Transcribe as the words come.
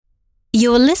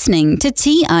You're listening to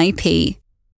TIP.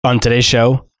 On today's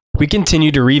show, we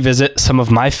continue to revisit some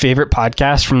of my favorite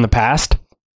podcasts from the past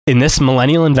in this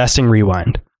Millennial Investing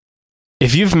Rewind.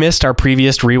 If you've missed our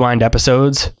previous Rewind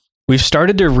episodes, we've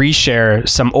started to reshare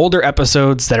some older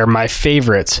episodes that are my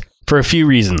favorites for a few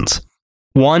reasons.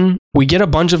 One, we get a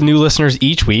bunch of new listeners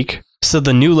each week, so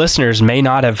the new listeners may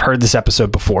not have heard this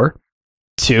episode before.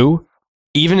 Two,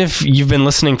 even if you've been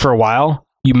listening for a while,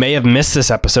 you may have missed this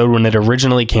episode when it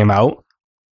originally came out.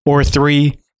 Or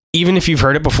three, even if you've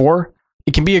heard it before,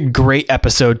 it can be a great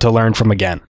episode to learn from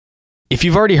again. If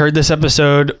you've already heard this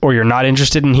episode or you're not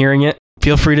interested in hearing it,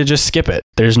 feel free to just skip it.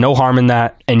 There's no harm in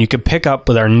that, and you can pick up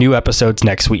with our new episodes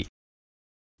next week.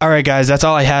 All right, guys, that's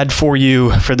all I had for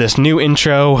you for this new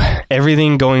intro.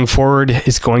 Everything going forward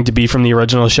is going to be from the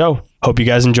original show. Hope you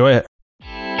guys enjoy it.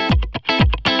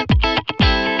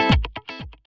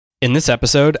 In this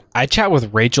episode, I chat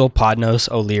with Rachel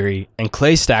Podnos O'Leary and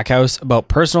Clay Stackhouse about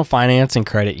personal finance and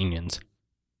credit unions.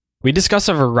 We discuss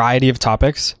a variety of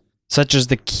topics, such as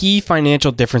the key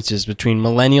financial differences between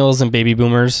millennials and baby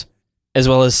boomers, as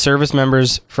well as service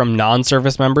members from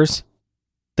non-service members,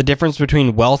 the difference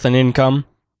between wealth and income,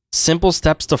 simple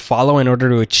steps to follow in order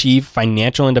to achieve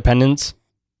financial independence,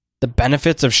 the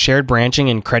benefits of shared branching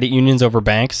in credit unions over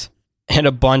banks, and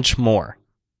a bunch more.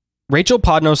 Rachel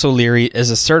Podnos O'Leary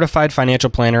is a certified financial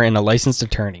planner and a licensed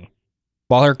attorney.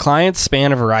 While her clients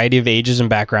span a variety of ages and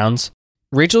backgrounds,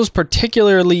 Rachel is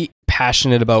particularly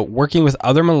passionate about working with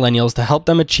other millennials to help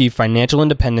them achieve financial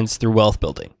independence through wealth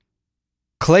building.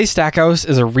 Clay Stackhouse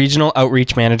is a regional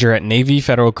outreach manager at Navy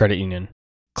Federal Credit Union.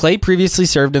 Clay previously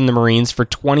served in the Marines for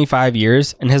 25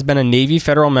 years and has been a Navy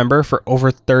Federal member for over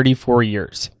 34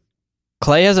 years.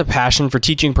 Clay has a passion for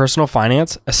teaching personal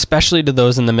finance, especially to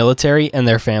those in the military and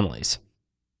their families.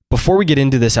 Before we get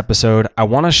into this episode, I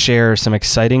want to share some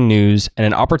exciting news and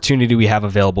an opportunity we have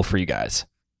available for you guys.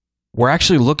 We're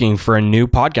actually looking for a new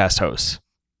podcast host.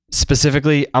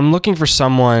 Specifically, I'm looking for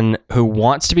someone who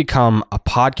wants to become a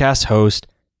podcast host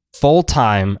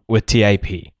full-time with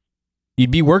TIP. You'd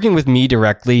be working with me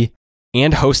directly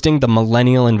and hosting the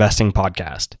Millennial Investing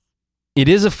Podcast. It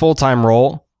is a full-time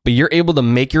role, but you're able to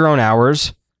make your own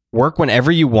hours, work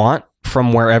whenever you want,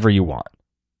 from wherever you want.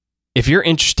 If you're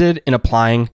interested in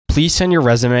applying, please send your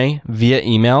resume via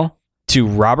email to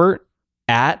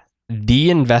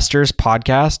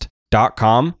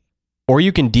robert@theinvestorspodcast.com, or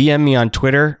you can DM me on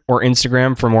Twitter or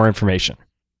Instagram for more information.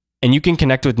 And you can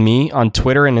connect with me on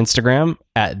Twitter and Instagram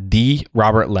at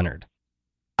 @TheRobertLeonard.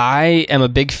 I am a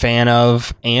big fan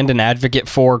of and an advocate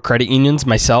for credit unions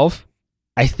myself.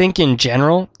 I think in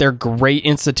general, they're great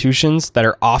institutions that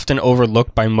are often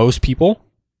overlooked by most people.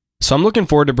 So I'm looking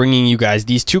forward to bringing you guys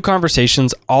these two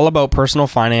conversations all about personal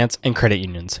finance and credit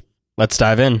unions. Let's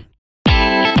dive in.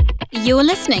 You're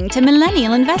listening to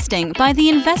Millennial Investing by the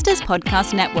Investors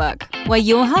Podcast Network, where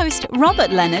your host,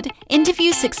 Robert Leonard,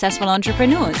 interviews successful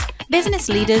entrepreneurs, business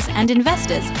leaders, and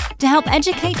investors to help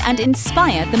educate and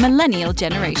inspire the millennial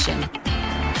generation.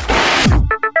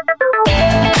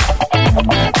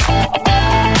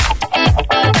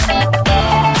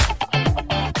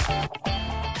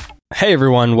 Hey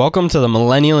everyone, welcome to the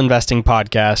Millennial Investing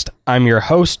Podcast. I'm your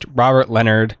host, Robert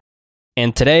Leonard,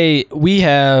 and today we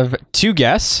have two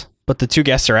guests, but the two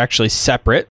guests are actually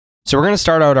separate. So we're going to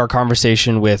start out our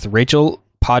conversation with Rachel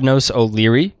Podnos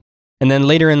O'Leary, and then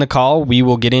later in the call, we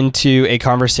will get into a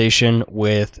conversation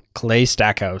with Clay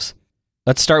Stackhouse.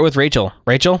 Let's start with Rachel.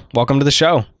 Rachel, welcome to the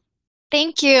show.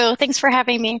 Thank you. Thanks for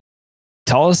having me.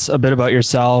 Tell us a bit about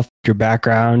yourself, your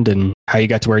background, and how you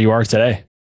got to where you are today.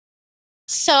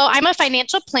 So I'm a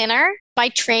financial planner by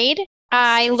trade.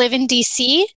 I live in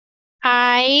DC.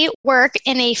 I work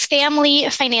in a family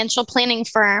financial planning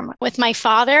firm with my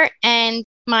father and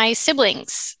my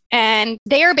siblings, and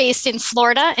they are based in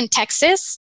Florida and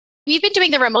Texas. We've been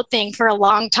doing the remote thing for a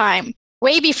long time,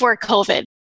 way before COVID.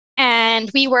 And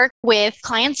we work with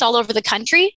clients all over the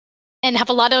country and have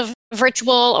a lot of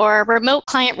virtual or remote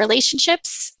client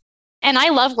relationships. And I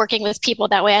love working with people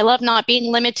that way. I love not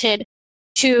being limited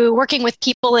to working with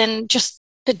people in just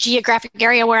the geographic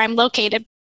area where I'm located.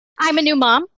 I'm a new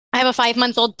mom. I have a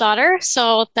 5-month-old daughter,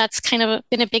 so that's kind of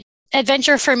been a big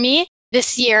adventure for me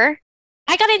this year.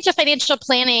 I got into financial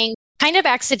planning kind of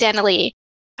accidentally.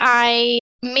 I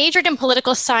majored in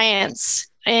political science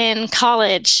in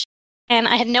college, and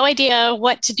I had no idea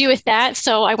what to do with that,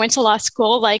 so I went to law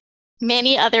school like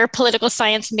many other political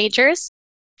science majors.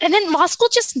 And then law school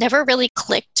just never really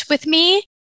clicked with me.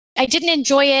 I didn't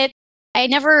enjoy it. I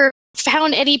never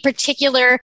found any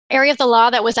particular area of the law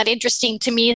that was that interesting to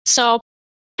me. So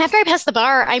after I passed the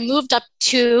bar, I moved up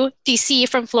to DC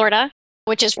from Florida,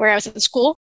 which is where I was in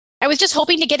school. I was just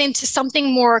hoping to get into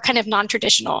something more kind of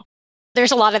non-traditional.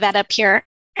 There's a lot of that up here.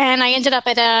 And I ended up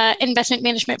at an investment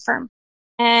management firm.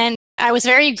 And I was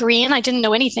very green. I didn't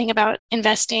know anything about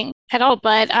investing at all,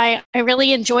 but I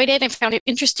really enjoyed it and found it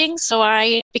interesting. So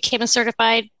I became a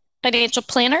certified financial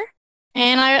planner.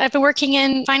 And I've been working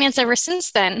in finance ever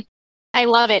since then. I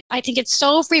love it. I think it's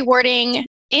so rewarding,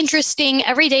 interesting.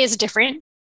 Every day is different.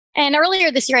 And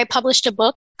earlier this year, I published a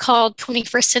book called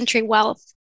 21st Century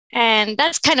Wealth. And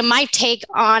that's kind of my take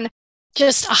on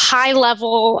just a high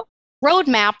level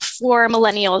roadmap for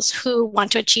millennials who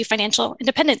want to achieve financial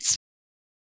independence.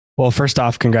 Well, first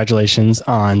off, congratulations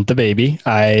on the baby.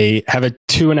 I have a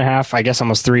 2.5, I guess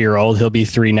almost 3-year-old. He'll be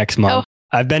 3 next month.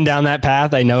 Oh. I've been down that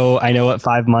path. I know what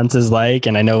 5 months is like,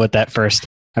 and I know what that first,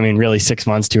 really 6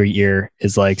 months to a year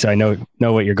is like. So I know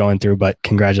what you're going through, but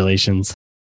congratulations.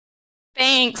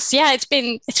 Thanks. Yeah, it's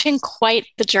been quite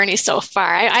the journey so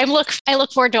far. I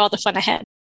look forward to all the fun ahead.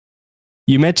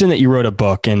 You mentioned that you wrote a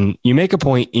book, and you make a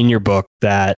point in your book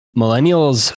that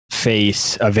millennials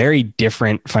face a very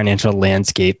different financial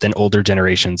landscape than older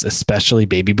generations, especially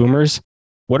baby boomers.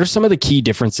 What are some of the key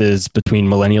differences between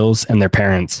millennials and their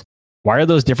parents? Why are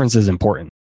those differences important?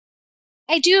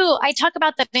 I do. I talk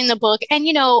about that in the book. And,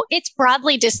 it's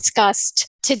broadly discussed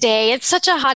today. It's such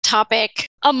a hot topic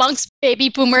amongst baby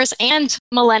boomers and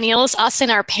millennials, us and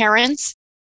our parents.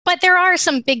 But there are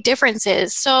some big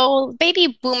differences. So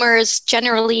baby boomers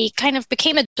generally kind of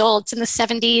became adults in the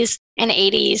 70s and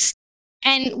 80s.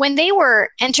 And when they were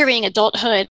entering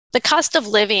adulthood, the cost of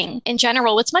living in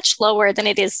general was much lower than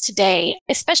it is today,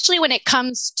 especially when it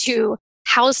comes to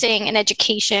housing and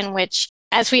education, which,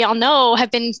 as we all know,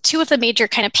 have been two of the major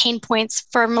kind of pain points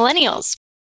for millennials.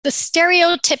 The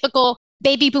stereotypical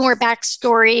baby boomer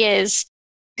backstory is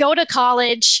go to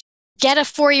college, get a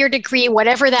 4-year degree,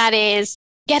 whatever that is,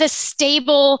 get a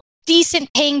stable,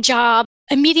 decent paying job,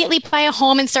 immediately buy a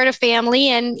home and start a family.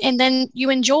 And then you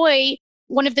enjoy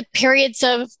one of the periods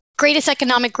of greatest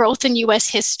economic growth in US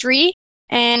history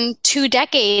and 2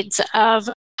 decades of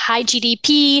high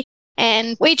GDP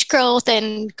and wage growth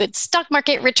and good stock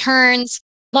market returns,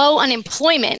 low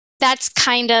unemployment. That's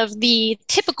kind of the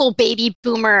typical baby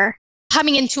boomer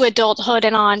coming into adulthood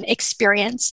and on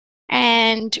experience.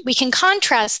 And we can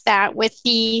contrast that with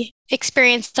the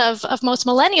experience of most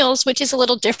millennials, which is a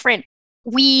little different.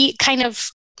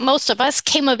 Most of us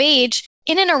came of age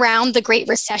in and around the Great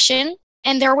Recession.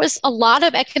 And there was a lot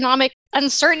of economic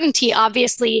uncertainty,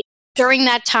 obviously, during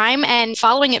that time and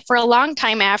following it for a long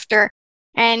time after.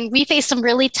 And we faced some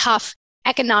really tough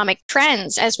economic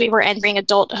trends as we were entering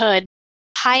adulthood.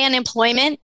 High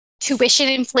unemployment, tuition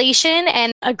inflation,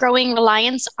 and a growing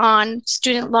reliance on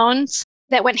student loans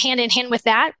that went hand in hand with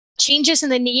that. Changes in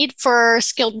the need for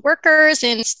skilled workers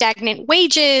and stagnant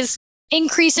wages,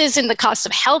 increases in the cost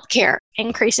of healthcare,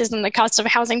 increases in the cost of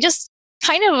housing, just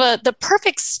kind of the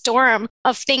perfect storm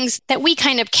of things that we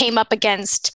kind of came up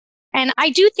against. And I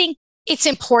do think it's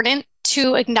important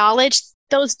to acknowledge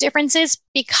those differences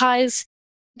because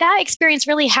that experience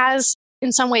really has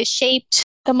in some ways shaped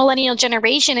the millennial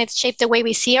generation. It's shaped the way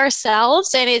we see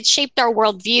ourselves and it's shaped our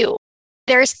worldview.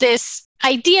 There's this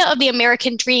idea of the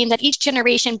American dream that each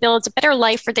generation builds a better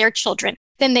life for their children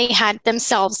than they had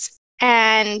themselves.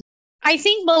 And I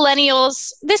think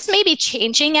millennials, this may be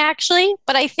changing actually,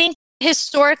 but I think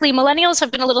historically millennials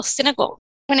have been a little cynical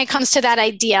when it comes to that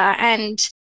idea. And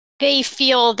they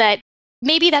feel that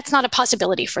maybe that's not a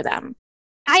possibility for them.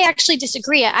 I actually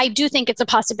disagree. I do think it's a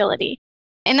possibility.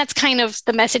 And that's kind of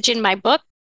the message in my book.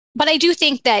 But I do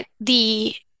think that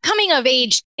the coming of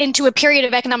age into a period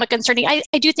of economic uncertainty,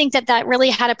 I do think that really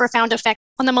had a profound effect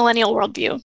on the millennial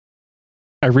worldview.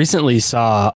 I recently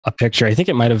saw a picture, I think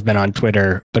it might have been on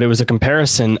Twitter, but it was a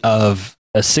comparison of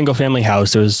a single family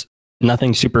house. It was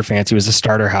nothing super fancy. It was a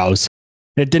starter house.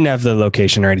 It didn't have the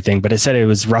location or anything, but it said it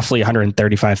was roughly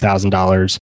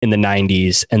 $135,000 in the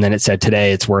 90s. And then it said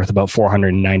today it's worth about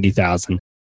 $490,000.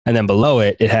 And then below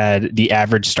it, it had the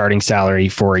average starting salary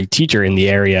for a teacher in the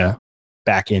area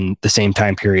back in the same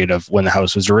time period of when the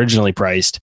house was originally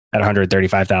priced at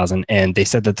 $135,000. And they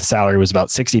said that the salary was about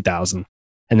 $60,000.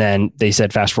 And then they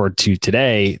said, fast forward to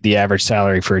today, the average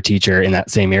salary for a teacher in that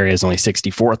same area is only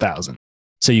 $64,000.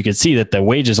 So you could see that the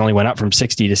wages only went up from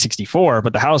 60 to 64,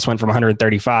 but the house went from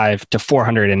 135 to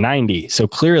 490. So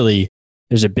clearly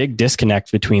there's a big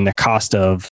disconnect between the cost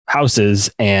of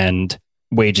houses and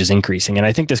wages increasing. And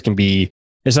I think this can be,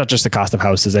 it's not just the cost of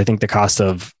houses. I think the cost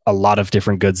of a lot of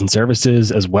different goods and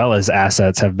services, as well as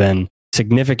assets, have been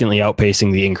significantly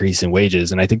outpacing the increase in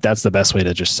wages. And I think that's the best way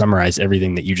to just summarize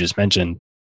everything that you just mentioned.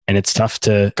 And it's tough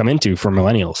to come into for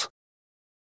millennials.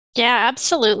 Yeah,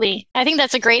 absolutely. I think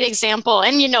that's a great example.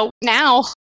 And, now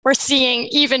we're seeing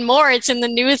even more. It's in the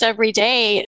news every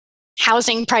day.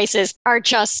 Housing prices are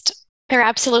they're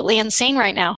absolutely insane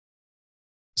right now.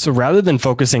 So rather than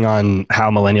focusing on how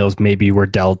millennials maybe were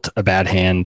dealt a bad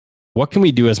hand, what can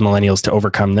we do as millennials to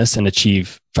overcome this and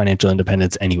achieve financial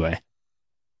independence anyway?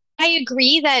 I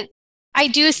agree that I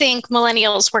do think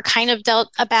millennials were kind of dealt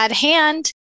a bad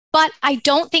hand, but I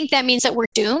don't think that means that we're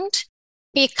doomed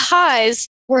because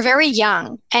we're very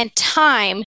young and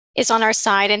time is on our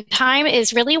side. And time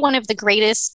is really one of the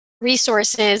greatest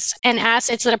resources and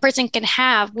assets that a person can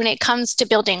have when it comes to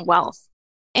building wealth.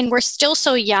 And we're still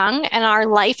so young and our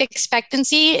life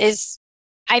expectancy is,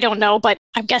 I don't know, but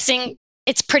I'm guessing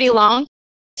it's pretty long.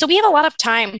 So we have a lot of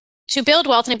time to build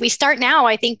wealth. And if we start now,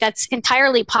 I think that's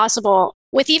entirely possible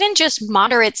with even just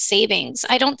moderate savings.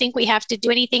 I don't think we have to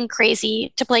do anything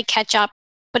crazy to play catch up.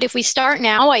 But if we start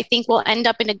now, I think we'll end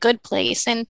up in a good place.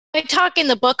 And I talk in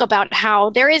the book about how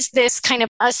there is this kind of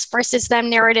us versus them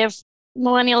narrative,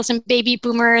 millennials and baby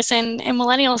boomers, and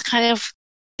millennials kind of,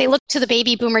 they look to the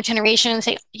baby boomer generation and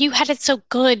say, you had it so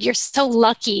good. You're so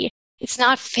lucky. It's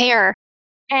not fair.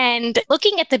 And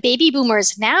looking at the baby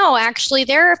boomers now, actually,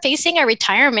 they're facing a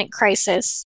retirement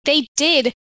crisis. They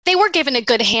were given a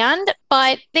good hand,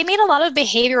 but they made a lot of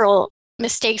behavioral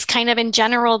mistakes kind of in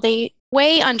general. They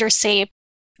way undersaved.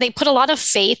 They put a lot of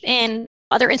faith in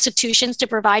other institutions to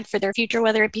provide for their future,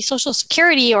 whether it be Social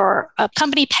Security or a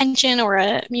company pension or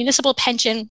a municipal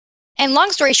pension. And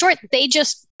long story short, they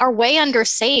just are way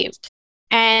undersaved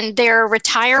and they're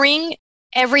retiring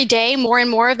every day. More and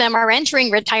more of them are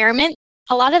entering retirement.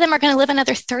 A lot of them are going to live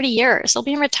another 30 years. They'll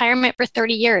be in retirement for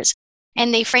 30 years.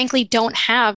 And they frankly don't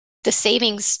have the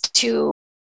savings to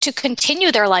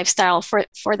continue their lifestyle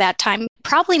for that time,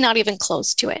 probably not even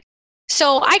close to it.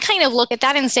 So I kind of look at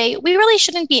that and say, we really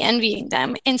shouldn't be envying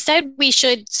them. Instead, we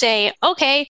should say,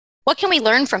 okay, what can we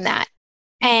learn from that?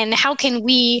 And how can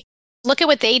we look at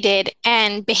what they did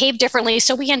and behave differently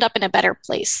so we end up in a better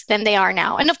place than they are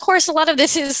now? And of course, a lot of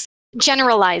this is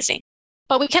generalizing,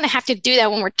 but we kind of have to do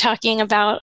that when we're talking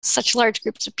about such large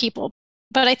groups of people.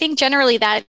 But I think generally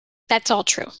that's all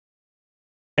true.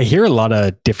 I hear a lot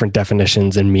of different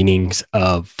definitions and meanings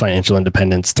of financial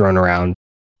independence thrown around.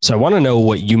 So I want to know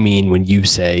what you mean when you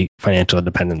say financial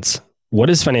independence. What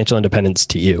is financial independence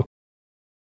to you?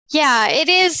 Yeah, it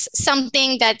is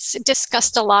something that's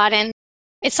discussed a lot. And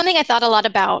it's something I thought a lot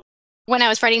about when I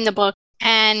was writing the book.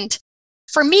 And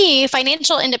for me,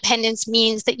 financial independence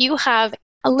means that you have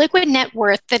a liquid net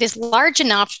worth that is large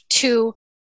enough to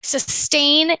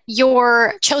sustain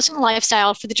your chosen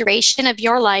lifestyle for the duration of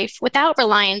your life without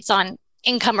reliance on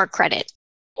income or credit.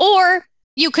 Or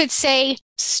you could say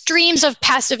streams of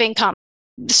passive income,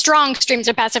 strong streams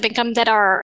of passive income that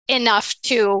are enough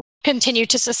to continue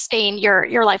to sustain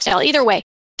your lifestyle. Either way,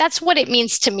 that's what it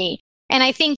means to me. And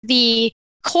I think the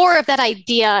core of that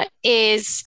idea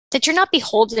is that you're not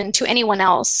beholden to anyone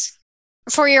else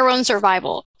for your own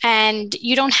survival. And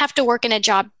you don't have to work in a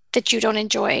job that you don't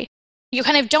enjoy. You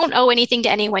kind of don't owe anything to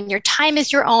anyone. Your time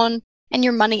is your own and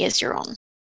your money is your own.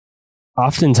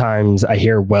 Oftentimes I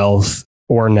hear wealth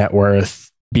or net worth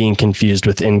being confused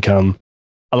with income.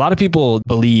 A lot of people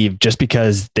believe just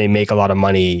because they make a lot of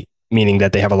money, meaning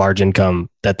that they have a large income,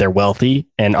 that they're wealthy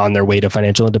and on their way to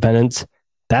financial independence.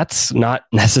 That's not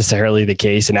necessarily the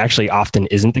case and actually often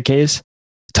isn't the case.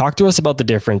 Talk to us about the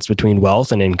difference between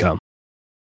wealth and income.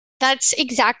 That's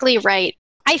exactly right.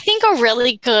 I think a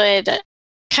really good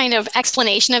kind of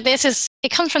explanation of this is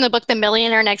it comes from the book The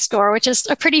Millionaire Next Door, which is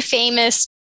a pretty famous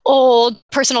old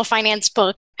personal finance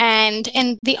book. And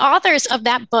the authors of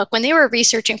that book, when they were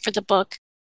researching for the book,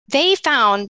 they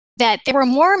found that there were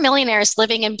more millionaires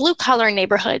living in blue-collar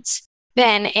neighborhoods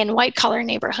than in white-collar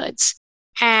neighborhoods.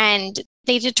 And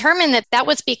they determined that that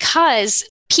was because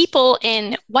people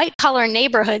in white-collar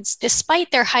neighborhoods,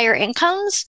 despite their higher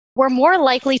incomes, were more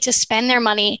likely to spend their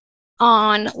money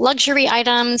on luxury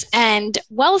items and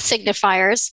wealth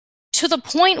signifiers to the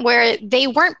point where they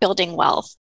weren't building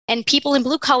wealth. And people in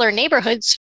blue-collar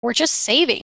neighborhoods were just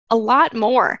saving a lot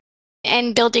more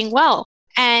and building wealth.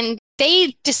 And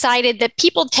they decided that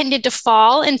people tended to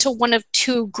fall into one of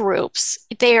two groups.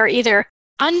 They are either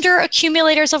under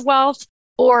accumulators of wealth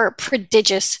or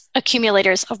prodigious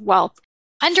accumulators of wealth.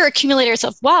 Under accumulators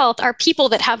of wealth are people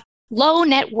that have low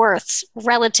net worths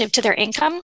relative to their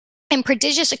income. And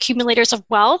prodigious accumulators of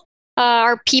wealth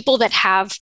are people that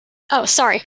have,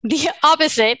 the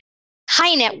opposite,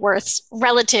 high net worths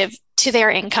relative to their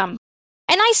income.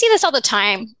 And I see this all the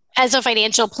time as a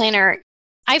financial planner.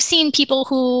 I've seen people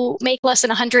who make less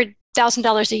than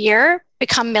 $100,000 a year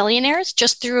become millionaires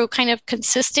just through kind of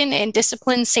consistent and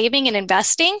disciplined saving and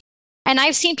investing. And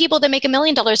I've seen people that make $1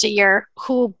 million a year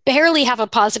who barely have a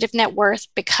positive net worth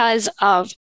because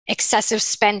of excessive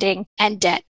spending and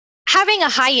debt. Having a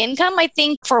high income, I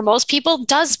think for most people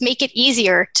does make it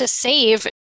easier to save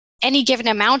any given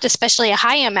amount, especially a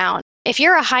high amount. If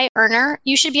you're a high earner,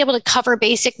 you should be able to cover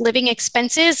basic living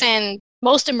expenses and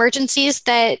most emergencies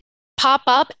that pop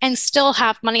up and still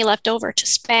have money left over to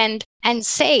spend and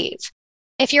save.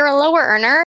 If you're a lower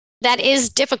earner, that is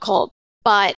difficult,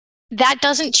 but that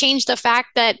doesn't change the fact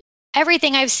that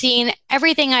everything I've seen,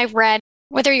 everything I've read,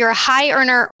 whether you're a high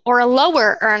earner or a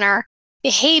lower earner,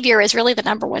 behavior is really the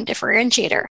number one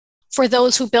differentiator for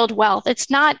those who build wealth. It's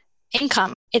not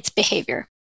income, it's behavior.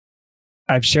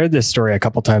 I've shared this story a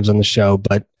couple times on the show,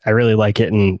 but I really like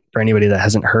it. And for anybody that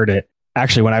hasn't heard it,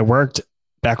 actually, when I was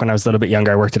a little bit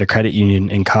younger, I worked at a credit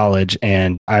union in college,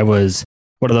 and I was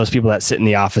one of those people that sit in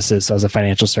the offices. So I was a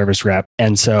financial service rep.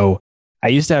 And so I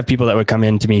used to have people that would come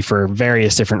in to me for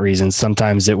various different reasons.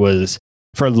 Sometimes it was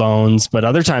for loans, but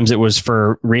other times it was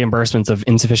for reimbursements of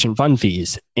insufficient fund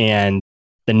fees. And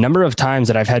the number of times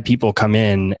that I've had people come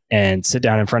in and sit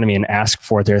down in front of me and ask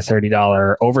for their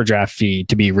 $30 overdraft fee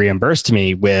to be reimbursed to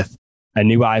me with a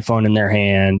new iPhone in their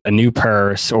hand, a new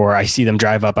purse, or I see them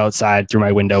drive up outside through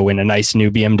my window in a nice new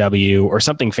BMW or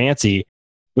something fancy,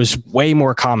 was way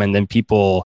more common than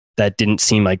people that didn't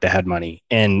seem like they had money.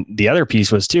 And the other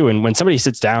piece was too, and when somebody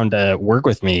sits down to work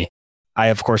with me, I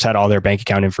of course had all their bank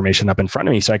account information up in front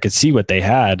of me so I could see what they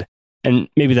had. And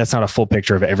maybe that's not a full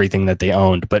picture of everything that they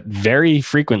owned, but very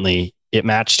frequently it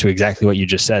matched to exactly what you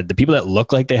just said. The people that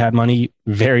looked like they had money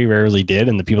very rarely did.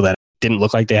 And the people that didn't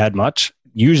look like they had much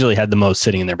usually had the most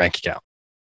sitting in their bank account.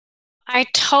 I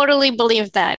totally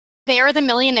believe that. They are the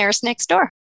millionaires next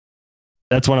door.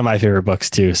 That's one of my favorite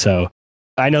books too. So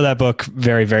I know that book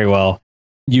very, very well.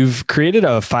 You've created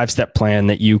a 5-step plan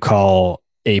that you call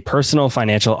a personal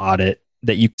financial audit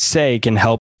that you say can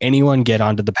help anyone get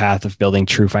onto the path of building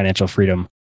true financial freedom.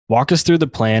 Walk us through the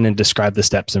plan and describe the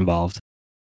steps involved.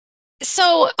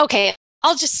 So, okay,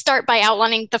 I'll just start by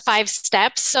outlining the 5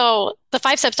 steps. So the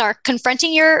 5 steps are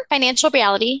confronting your financial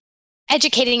reality,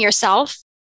 educating yourself,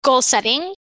 goal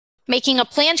setting, making a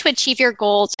plan to achieve your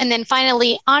goals, and then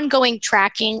finally ongoing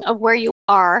tracking of where you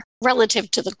are relative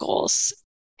to the goals.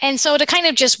 And so to kind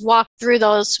of just walk through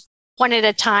those one at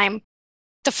a time,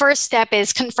 the first step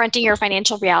is confronting your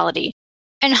financial reality.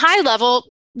 And high level,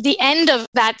 the end of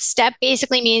that step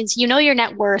basically means you know your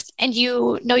net worth and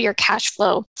you know your cash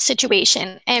flow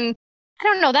situation. And I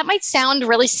don't know, that might sound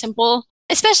really simple,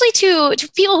 especially to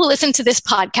people who listen to this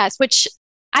podcast, which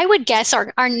I would guess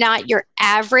are not your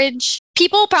average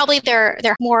people. Probably they're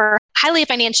more highly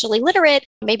financially literate.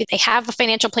 Maybe they have a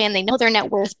financial plan, they know their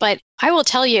net worth. But I will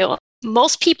tell you,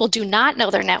 most people do not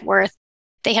know their net worth.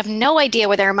 They have no idea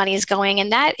where their money is going.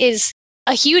 And that is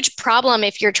a huge problem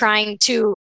if you're trying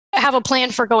to have a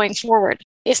plan for going forward.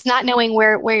 It's not knowing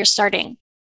where you're starting.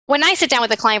 When I sit down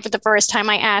with a client for the first time,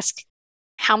 I ask,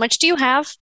 how much do you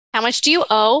have? How much do you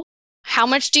owe? How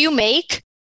much do you make?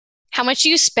 How much do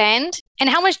you spend? And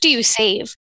how much do you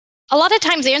save? A lot of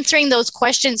times answering those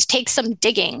questions takes some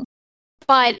digging.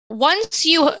 But once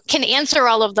you can answer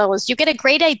all of those, you get a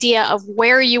great idea of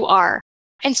where you are.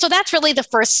 And so that's really the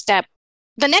first step.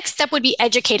 The next step would be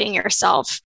educating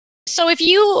yourself. So if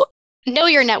you know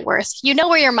your net worth, you know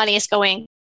where your money is going,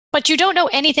 but you don't know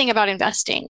anything about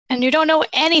investing and you don't know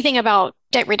anything about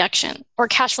debt reduction or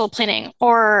cash flow planning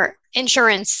or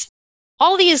insurance,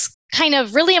 all these kind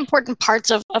of really important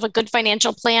parts of a good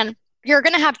financial plan, you're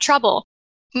going to have trouble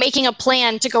making a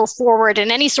plan to go forward in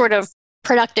any sort of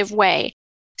productive way.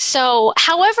 So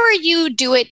however you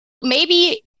do it,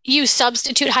 maybe you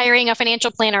substitute hiring a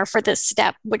financial planner for this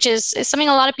step, which is something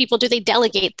a lot of people do. They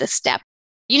delegate this step.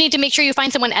 You need to make sure you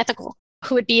find someone ethical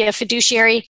who would be a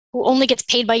fiduciary who only gets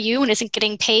paid by you and isn't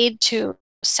getting paid to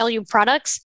sell you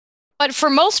products. But for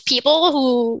most people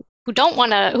who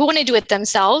want to do it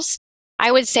themselves,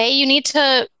 I would say you need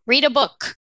to read a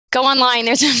book, go online.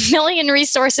 There's a million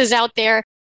resources out there.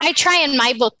 I try in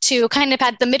my book to kind of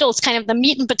add the middle, it's kind of the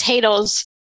meat and potatoes,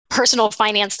 personal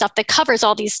finance stuff that covers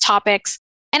all these topics.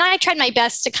 And I tried my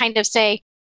best to kind of say,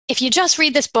 if you just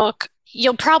read this book,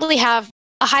 you'll probably have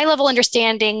a high level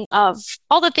understanding of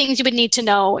all the things you would need to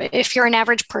know if you're an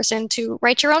average person to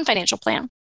write your own financial plan.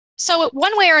 So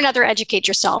one way or another, educate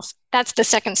yourself. That's the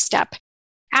second step.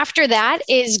 After that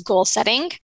is goal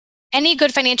setting. Any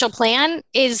good financial plan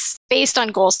is based on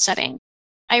goal setting.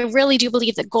 I really do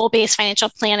believe that goal-based financial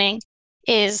planning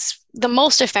is the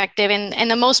most effective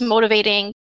and the most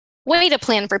motivating way to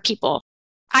plan for people.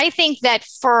 I think that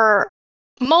for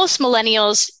most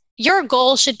millennials, your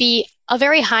goal should be a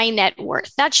very high net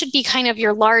worth. That should be kind of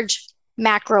your large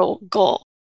macro goal.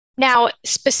 Now,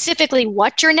 specifically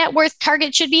what your net worth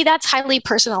target should be, that's highly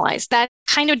personalized. That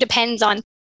kind of depends on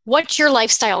what your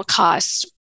lifestyle costs.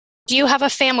 Do you have a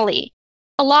family?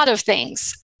 A lot of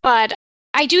things. But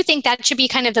I do think that should be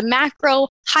kind of the macro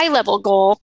high level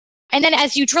goal. And then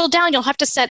as you drill down, you'll have to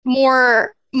set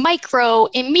more micro,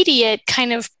 immediate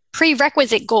kind of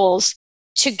prerequisite goals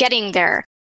to getting there.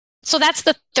 So that's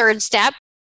the third step.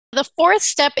 The fourth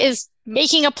step is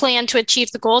making a plan to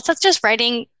achieve the goals. That's just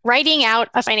writing out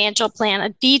a financial plan, a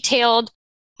detailed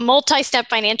multi-step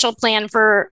financial plan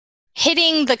for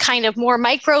hitting the kind of more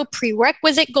micro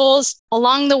prerequisite goals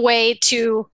along the way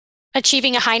to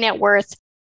achieving a net worth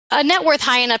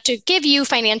high enough to give you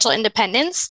financial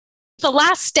independence. The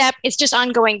last step is just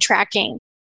ongoing tracking.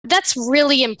 That's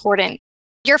really important.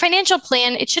 Your financial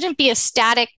plan, it shouldn't be a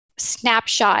static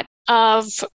snapshot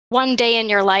of one day in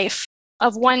your life,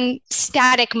 of one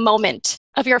static moment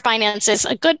of your finances.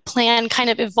 A good plan kind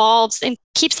of evolves and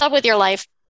keeps up with your life.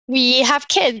 We have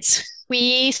kids,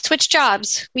 we switch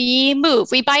jobs, we move,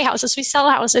 we buy houses, we sell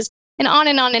houses, and on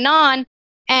and on and on.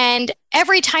 And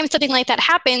every time something like that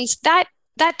happens, that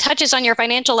touches on your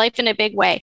financial life in a big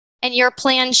way. And your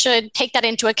plan should take that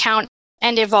into account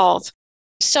and evolve.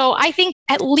 So I think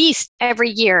at least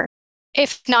every year,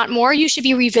 if not more, you should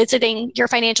be revisiting your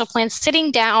financial plan,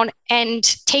 sitting down and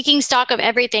taking stock of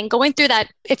everything, going through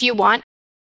that if you want,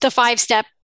 the 5-step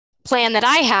plan that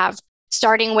I have,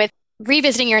 starting with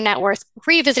revisiting your net worth,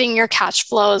 revisiting your cash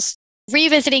flows,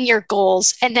 revisiting your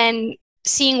goals, and then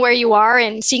seeing where you are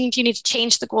and seeing if you need to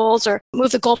change the goals or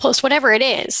move the goalpost, whatever it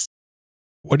is.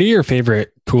 What are your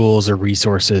favorite tools or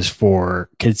resources for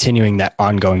continuing that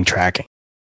ongoing tracking?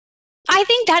 I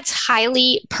think that's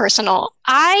highly personal.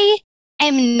 I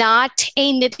am not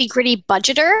a nitty-gritty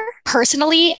budgeter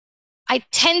personally. I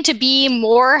tend to be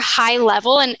more high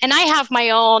level, and I have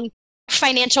my own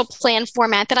financial plan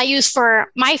format that I use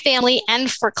for my family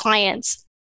and for clients.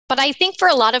 But I think for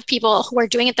a lot of people who are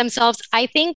doing it themselves, I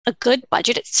think a good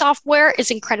budget software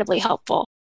is incredibly helpful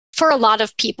for a lot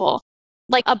of people.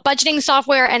 Like a budgeting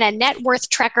software and a net worth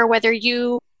tracker, whether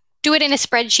you do it in a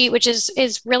spreadsheet, which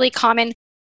is really common,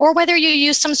 or whether you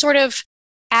use some sort of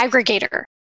aggregator.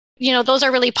 Those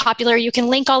are really popular. You can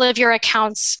link all of your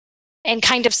accounts and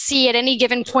kind of see at any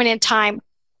given point in time,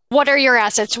 what are your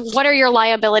assets? What are your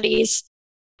liabilities?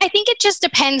 I think it just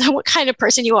depends on what kind of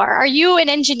person you are. Are you an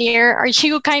engineer? Are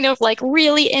you kind of like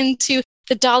really into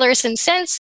the dollars and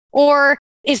cents? Or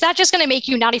is that just going to make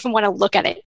you not even want to look at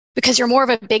it because you're more of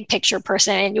a big picture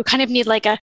person and you kind of need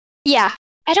I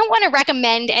don't want to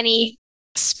recommend any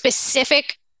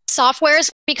specific softwares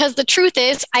because the truth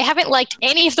is I haven't liked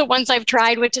any of the ones I've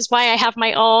tried, which is why I have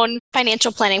my own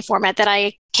financial planning format that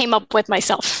I came up with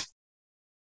myself.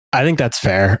 I think that's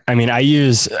fair. I mean, I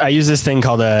use this thing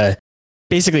called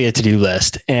basically a to-do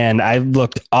list, and I've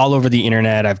looked all over the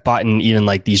internet. I've bought in even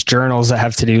like these journals that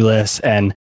have to-do lists,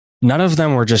 and none of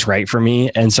them were just right for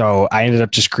me. And so I ended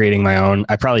up just creating my own.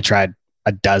 I probably tried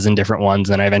a dozen different ones,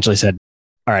 and I eventually said,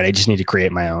 all right, I just need to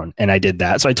create my own. And I did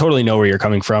that. So I totally know where you're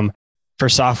coming from. For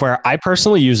software, I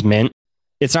personally use Mint.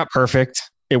 It's not perfect.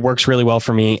 It works really well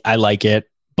for me. I like it,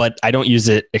 but I don't use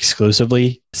it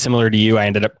exclusively. Similar to you, I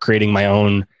ended up creating my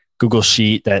own Google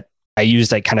Sheet that I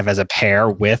used kind of as a pair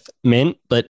with Mint.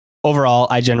 But overall,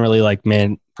 I generally like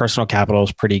Mint. Personal Capital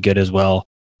is pretty good as well.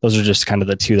 Those are just kind of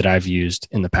the two that I've used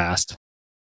in the past.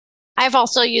 I've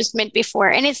also used Mint before,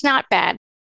 and it's not bad.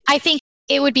 I think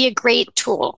it would be a great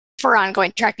tool for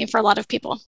ongoing tracking for a lot of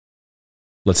people.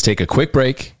 Let's take a quick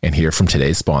break and hear from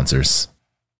today's sponsors.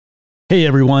 Hey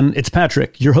everyone, it's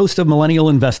Patrick, your host of Millennial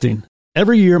Investing.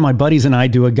 Every year, my buddies and I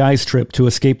do a guy's trip to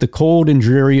escape the cold and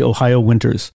dreary Ohio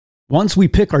winters. Once we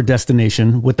pick our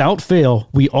destination, without fail,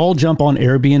 we all jump on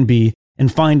Airbnb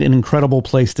and find an incredible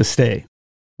place to stay.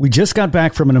 We just got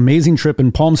back from an amazing trip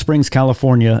in Palm Springs,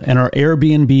 California, and our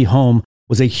Airbnb home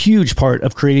was a huge part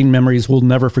of creating memories we'll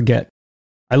never forget.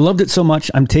 I loved it so much,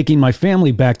 I'm taking my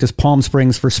family back to Palm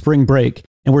Springs for spring break,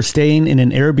 and we're staying in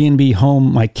an Airbnb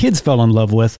home my kids fell in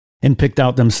love with and picked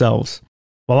out themselves.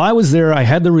 While I was there, I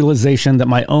had the realization that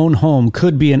my own home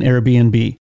could be an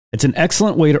Airbnb. It's an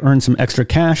excellent way to earn some extra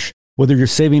cash, whether you're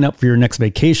saving up for your next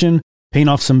vacation, paying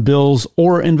off some bills,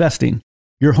 or investing.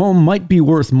 Your home might be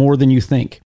worth more than you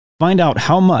think. Find out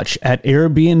how much at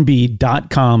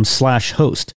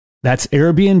airbnb.com/host. That's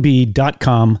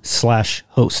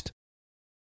airbnb.com/host.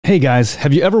 Hey guys,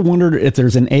 have you ever wondered if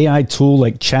there's an AI tool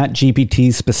like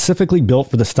ChatGPT specifically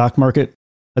built for the stock market?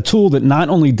 A tool that not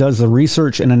only does the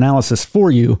research and analysis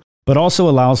for you, but also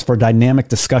allows for dynamic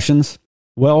discussions?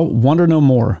 Well, wonder no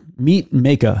more. Meet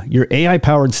Meka, your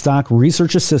AI-powered stock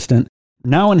research assistant,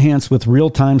 now enhanced with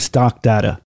real-time stock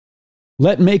data.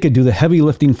 Let Maka do the heavy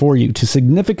lifting for you to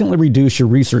significantly reduce your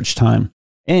research time.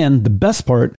 And the best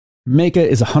part, Maka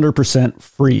is 100%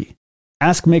 free.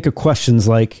 Ask Maka questions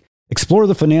like, explore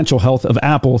the financial health of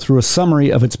Apple through a summary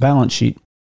of its balance sheet.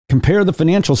 Compare the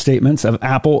financial statements of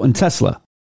Apple and Tesla.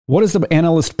 What is the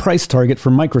analyst price target for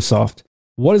Microsoft?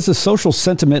 What is the social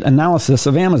sentiment analysis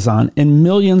of Amazon? And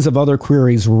millions of other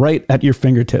queries right at your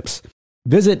fingertips.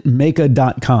 Visit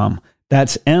Maka.com.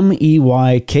 That's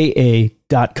MEYKA.com.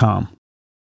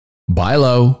 Buy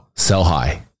low, sell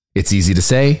high. It's easy to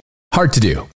say, hard to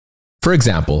do. For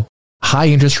example, high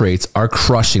interest rates are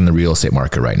crushing the real estate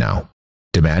market right now.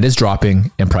 Demand is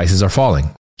dropping and prices are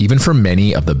falling, even for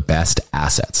many of the best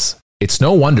assets. It's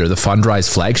no wonder the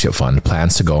Fundrise flagship fund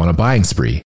plans to go on a buying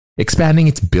spree, expanding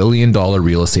its billion-dollar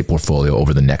real estate portfolio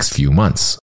over the next few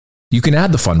months. You can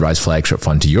add the Fundrise flagship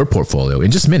fund to your portfolio in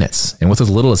just minutes and with as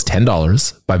little as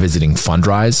 $10 by visiting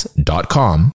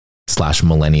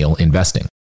fundrise.com/millennial investing.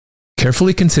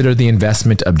 Carefully consider the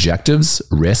investment objectives,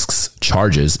 risks,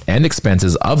 charges, and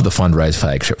expenses of the Fundrise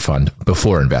flagship fund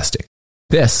before investing.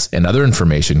 This and other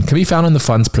information can be found in the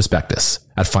fund's prospectus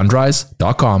at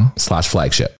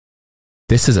fundrise.com/flagship.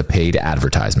 This is a paid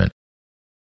advertisement.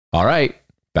 All right,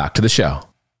 back to the show.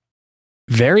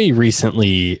 Very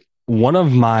recently, one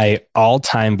of my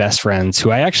all-time best friends,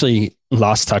 who I actually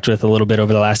lost touch with a little bit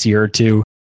over the last year or two,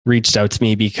 reached out to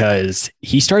me because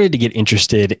he started to get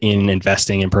interested in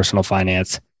investing in personal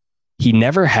finance. He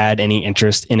never had any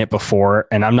interest in it before,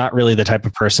 and I'm not really the type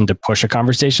of person to push a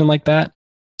conversation like that.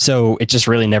 So it just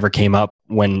really never came up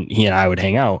when he and I would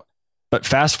hang out. But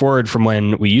fast forward from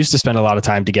when we used to spend a lot of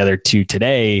time together to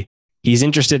today, he's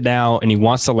interested now and he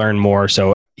wants to learn more.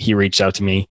 So he reached out to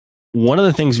me. One of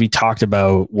the things we talked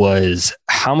about was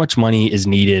how much money is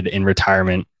needed in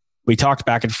retirement. We talked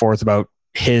back and forth about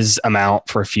his amount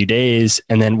for a few days.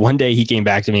 And then one day he came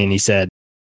back to me and he said,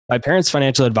 my parents'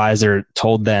 financial advisor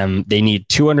told them they need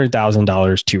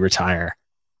 $200,000 to retire.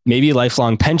 Maybe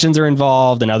lifelong pensions are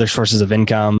involved and other sources of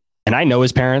income. And I know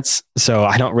his parents, so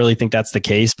I don't really think that's the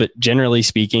case. But generally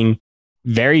speaking,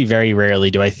 very, very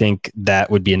rarely do I think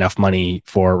that would be enough money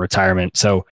for retirement.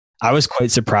 So I was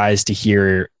quite surprised to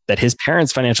hear that his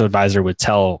parents' financial advisor would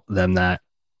tell them that.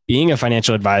 Being a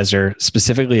financial advisor,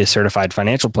 specifically a certified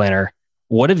financial planner,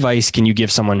 what advice can you give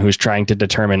someone who's trying to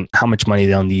determine how much money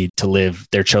they'll need to live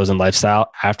their chosen lifestyle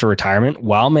after retirement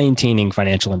while maintaining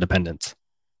financial independence?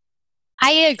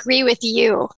 I agree with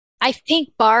you. I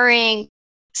think barring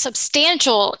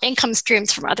substantial income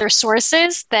streams from other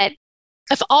sources, that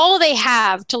if all they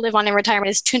have to live on in retirement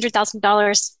is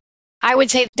 $200,000, I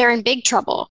would say they're in big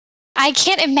trouble. I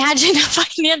can't imagine a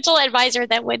financial advisor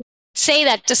that would say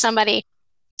that to somebody.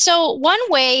 So one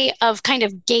way of kind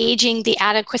of gauging the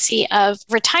adequacy of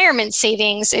retirement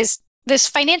savings is this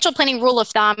financial planning rule of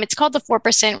thumb. It's called the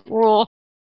 4% rule.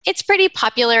 It's pretty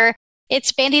popular.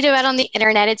 It's bandied about on the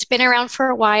internet. It's been around for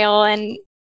a while. And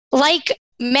like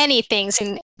many things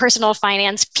in personal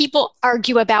finance, people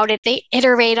argue about it. They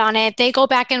iterate on it. They go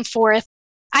back and forth.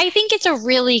 I think it's a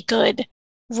really good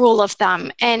rule of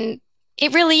thumb. And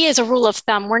it really is a rule of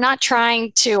thumb. We're not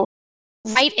trying to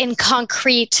write in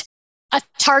concrete a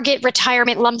target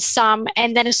retirement lump sum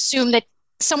and then assume that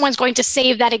someone's going to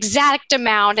save that exact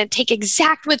amount and take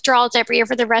exact withdrawals every year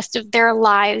for the rest of their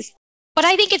lives. But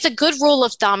I think it's a good rule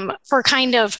of thumb for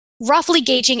kind of roughly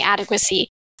gauging adequacy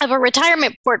of a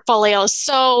retirement portfolio.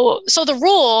 So the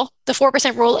rule, the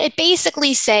 4% rule, it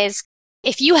basically says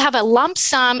if you have a lump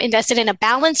sum invested in a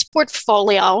balanced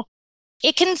portfolio,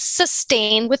 it can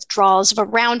sustain withdrawals of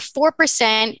around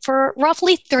 4% for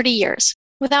roughly 30 years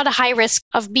without a high risk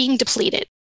of being depleted.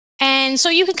 And so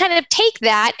you can kind of take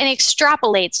that and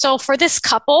extrapolate. So for this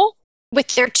couple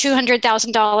with their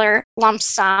 $200,000 lump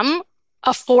sum,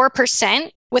 a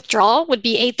 4% withdrawal would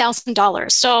be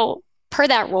 $8,000. So per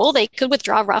that rule, they could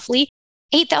withdraw roughly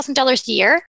 $8,000 a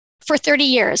year for 30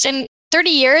 years. And 30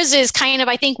 years is kind of,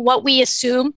 I think, what we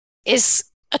assume is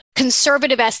a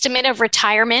conservative estimate of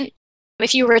retirement.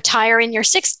 If you retire in your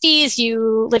 60s,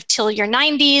 you live till your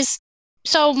 90s.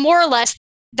 So more or less,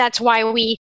 that's why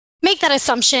we make that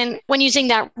assumption when using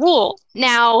that rule.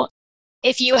 Now,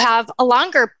 if you have a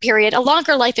longer period, a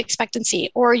longer life expectancy,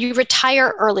 or you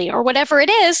retire early, or whatever it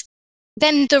is,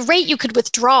 then the rate you could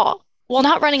withdraw while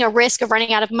not running a risk of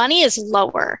running out of money is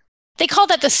lower. They call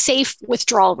that the safe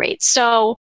withdrawal rate.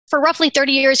 So for roughly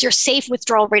 30 years, your safe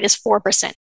withdrawal rate is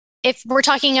 4%. If we're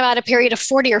talking about a period of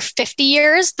 40 or 50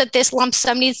 years that this lump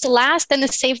sum needs to last, then the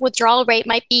safe withdrawal rate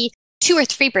might be 2 or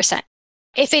 3%.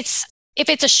 If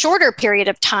it's a shorter period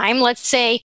of time, let's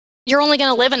say you're only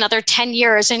going to live another 10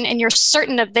 years and you're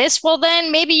certain of this, well,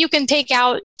 then maybe you can take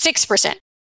out 6%.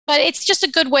 But it's just a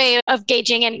good way of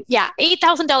gauging. And yeah,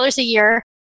 $8,000 a year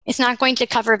is not going to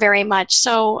cover very much.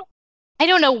 So I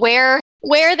don't know where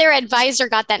their advisor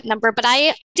got that number, but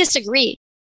I disagree.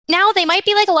 Now they might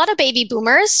be like a lot of baby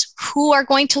boomers who are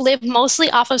going to live mostly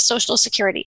off of Social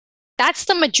Security. That's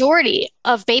the majority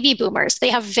of baby boomers. They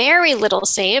have very little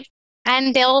saved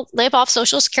and they'll live off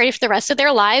Social Security for the rest of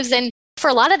their lives. And for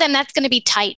a lot of them, that's going to be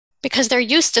tight because they're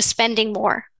used to spending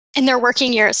more in their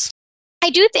working years. I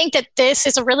do think that this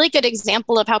is a really good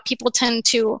example of how people tend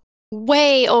to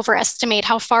way overestimate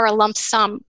how far a lump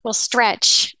sum will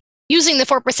stretch. Using the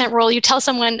 4% rule, you tell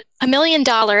someone $1 million,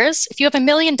 if you have $1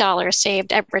 million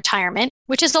saved at retirement,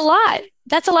 which is a lot,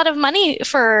 that's a lot of money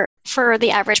for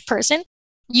the average person,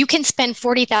 you can spend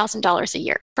 $40,000 a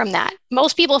year from that.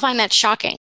 Most people find that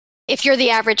shocking. If you're the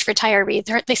average retiree,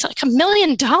 they say like $1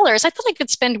 million. I thought I could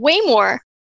spend way more,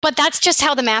 but that's just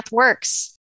how the math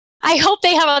works. I hope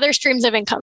they have other streams of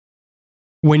income.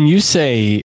 When you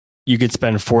say you could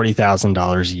spend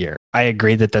 $40,000 a year, I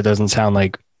agree that doesn't sound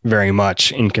like very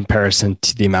much in comparison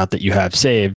to the amount that you have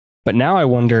saved. But now I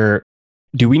wonder,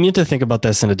 do we need to think about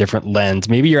this in a different lens?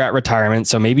 Maybe you're at retirement,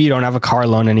 so maybe you don't have a car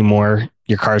loan anymore.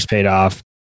 Your car's paid off.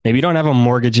 Maybe you don't have a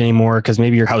mortgage anymore because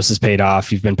maybe your house is paid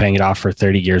off. You've been paying it off for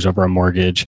 30 years over a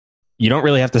mortgage. You don't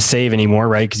really have to save anymore,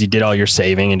 right? Because you did all your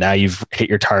saving and now you've hit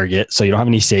your target. So you don't have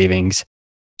any savings.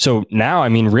 So now, I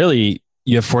mean, really,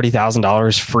 you have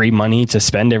 $40,000 free money to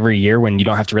spend every year when you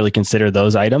don't have to really consider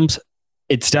those items.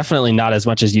 It's definitely not as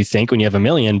much as you think when you have $1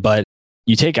 million, but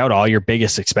you take out all your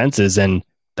biggest expenses and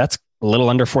that's a little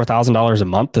under $4,000 a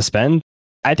month to spend.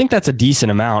 I think that's a decent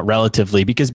amount relatively,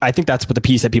 because I think that's what the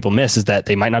piece that people miss is that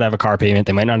they might not have a car payment,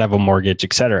 they might not have a mortgage,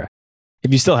 etc.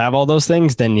 If you still have all those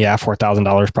things, then yeah,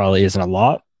 $4,000 probably isn't a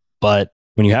lot. But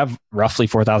when you have roughly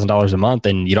 $4,000 a month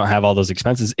and you don't have all those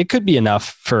expenses, it could be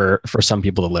enough for some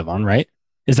people to live on, right?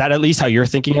 Is that at least how you're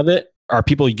thinking of it? Are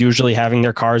people usually having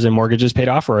their cars and mortgages paid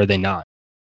off, or are they not?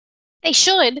 They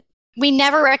should. We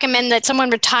never recommend that someone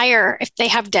retire if they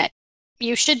have debt.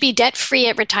 You should be debt-free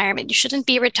at retirement. You shouldn't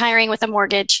be retiring with a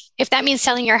mortgage. If that means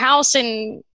selling your house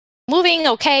and moving,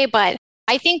 okay. But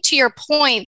I think to your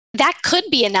point, that could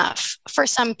be enough for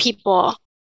some people.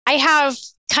 I have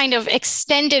kind of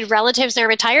extended relatives that are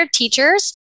retired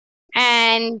teachers,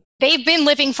 and they've been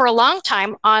living for a long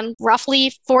time on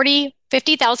roughly $40,000,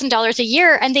 $50,000 a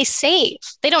year, and they save.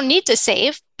 They don't need to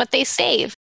save, but they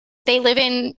save. They lived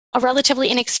in a relatively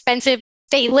inexpensive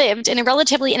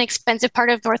part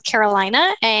of North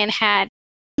Carolina and had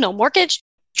no mortgage,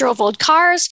 drove old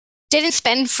cars, didn't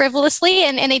spend frivolously,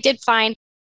 and they did fine.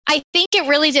 I think it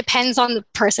really depends on the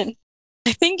person.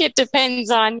 I think it depends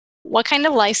on what kind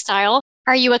of lifestyle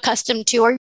are you accustomed to.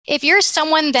 Or if you're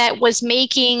someone that was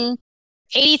making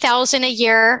 $80,000 a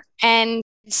year and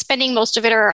spending most of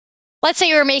it, or let's say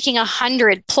you're making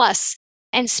 100 plus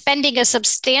and spending a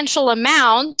substantial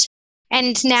amount,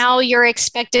 and now you're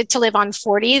expected to live on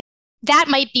 40, that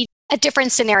might be a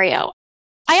different scenario.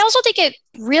 I also think it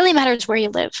really matters where you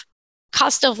live.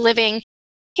 Cost of living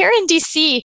here in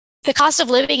DC, the cost of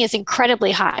living is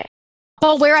incredibly high.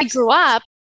 But where I grew up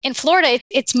in Florida,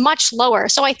 it's much lower.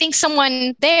 So I think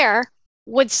someone there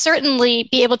would certainly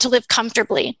be able to live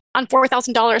comfortably on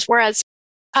 $4,000, whereas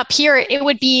up here, it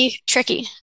would be tricky.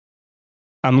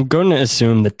 I'm going to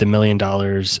assume that the $1 million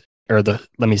or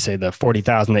the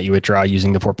 40,000 that you withdraw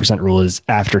using the 4% rule is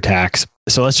after tax.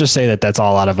 So let's just say that that's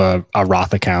all out of a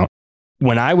Roth account.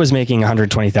 When I was making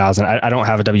 120,000, I don't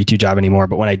have a W-2 job anymore,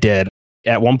 but when I did,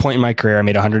 at one point in my career, I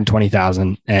made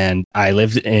 120,000 and I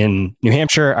lived in New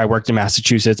Hampshire. I worked in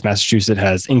Massachusetts. Massachusetts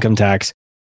has income tax.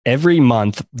 Every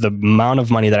month, the amount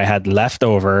of money that I had left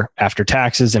over after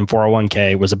taxes and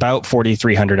 401k was about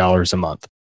 $4,300 a month.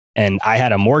 And I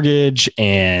had a mortgage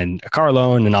and a car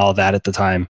loan and all of that at the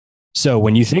time. So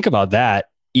when you think about that,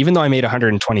 even though I made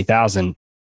 120,000,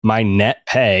 my net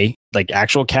pay, like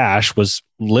actual cash, was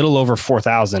little over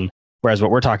 4,000. Whereas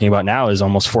what we're talking about now is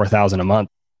almost 4,000 a month.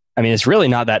 I mean, it's really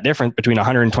not that different between a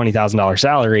 $120,000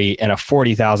 salary and a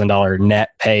 $40,000 net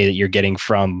pay that you're getting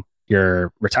from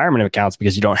your retirement accounts,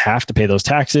 because you don't have to pay those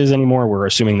taxes anymore. We're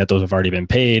assuming that those have already been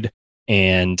paid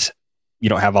and you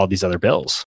don't have all these other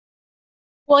bills.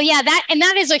 Well, yeah,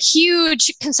 that is a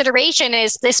huge consideration,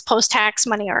 is this post-tax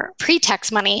money or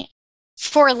pre-tax money.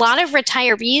 For a lot of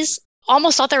retirees,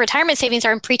 almost all their retirement savings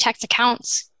are in pre-tax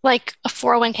accounts, like a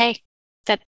 401k,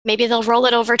 that maybe they'll roll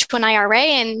it over to an IRA,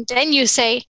 and then you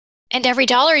say, and every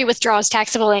dollar you withdraw is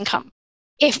taxable income.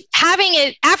 If having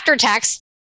it after tax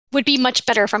would be much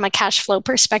better from a cash flow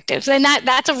perspective, then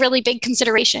that's a really big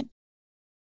consideration.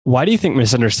 Why do you think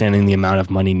misunderstanding the amount of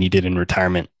money needed in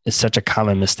retirement is such a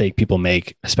common mistake people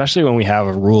make, especially when we have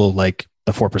a rule like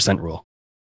the 4% rule?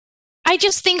 I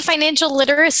just think financial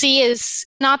literacy is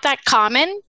not that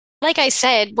common. Like I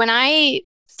said, when I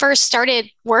first started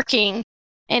working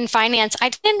in finance, I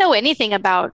didn't know anything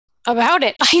about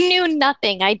it. I knew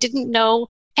nothing. I didn't know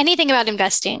anything about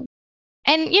investing.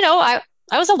 And, I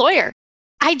was a lawyer.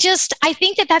 I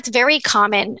think that that's very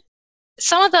common.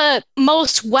 Some of the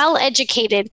most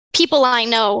well-educated people I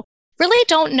know really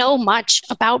don't know much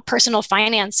about personal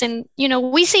finance. And,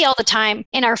 we see all the time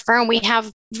in our firm, we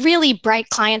have really bright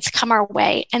clients come our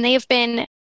way, and they have been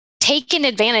taken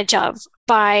advantage of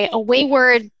by a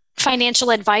wayward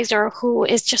financial advisor who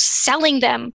is just selling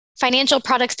them financial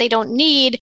products they don't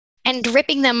need and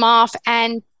ripping them off.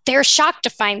 And they're shocked to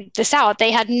find this out.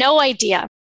 They had no idea.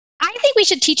 I think we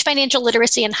should teach financial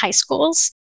literacy in high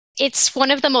schools. It's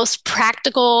one of the most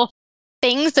practical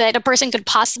things that a person could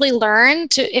possibly learn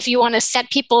if you want to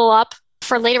set people up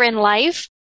for later in life.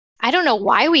 I don't know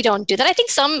why we don't do that. I think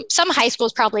some high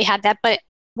schools probably had that, but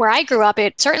where I grew up,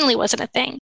 it certainly wasn't a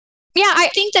thing. Yeah, I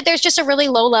think that there's just a really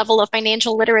low level of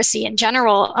financial literacy in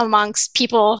general amongst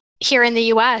people here in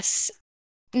the US,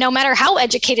 no matter how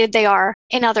educated they are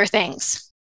in other things.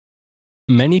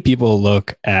 Many people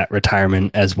look at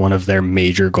retirement as one of their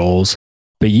major goals,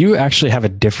 but you actually have a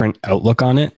different outlook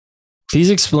on it. Please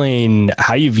explain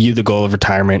how you view the goal of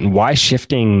retirement and why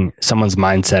shifting someone's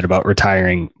mindset about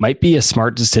retiring might be a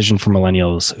smart decision for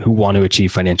millennials who want to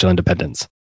achieve financial independence.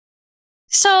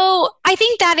 So I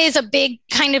think that is a big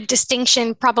kind of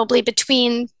distinction probably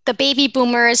between the baby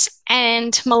boomers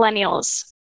and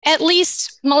millennials. At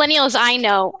least millennials I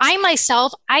know. I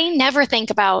myself, I never think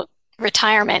about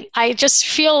retirement. I just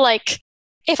feel like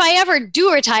if I ever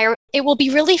do retire, it will be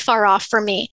really far off for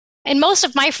me. And most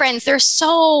of my friends, they're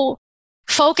so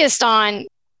focused on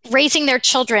raising their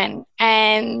children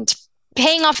and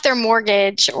paying off their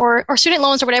mortgage or student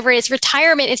loans or whatever it is.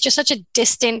 Retirement is just such a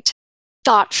distant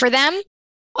thought for them.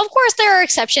 Of course, there are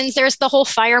exceptions. There's the whole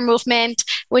FIRE movement,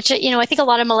 which, I think a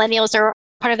lot of millennials are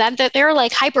part of that they're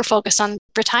like hyper-focused on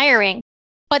retiring.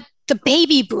 But the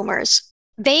baby boomers,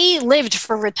 they lived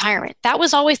for retirement. That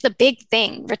was always the big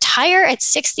thing. Retire at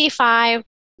 65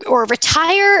 or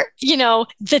retire,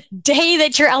 the day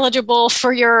that you're eligible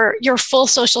for your full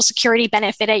Social Security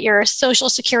benefit at your Social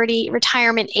Security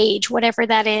retirement age, whatever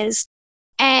that is.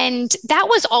 And that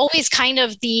was always kind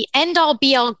of the end-all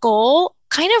be-all goal,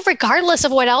 kind of regardless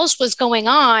of what else was going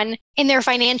on in their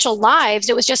financial lives.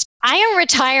 It was just, I am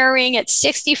retiring at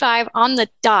 65 on the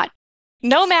dot,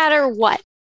 no matter what.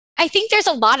 I think there's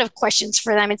a lot of questions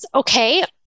for them. It's okay,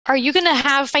 are you going to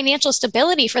have financial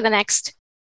stability for the next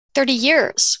 30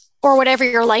 years or whatever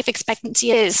your life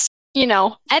expectancy is,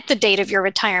 at the date of your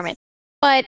retirement?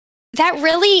 But that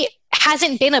really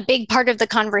hasn't been a big part of the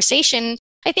conversation.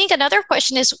 I think another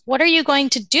question is, what are you going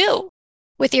to do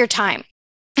with your time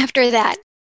after that?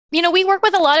 We work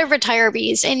with a lot of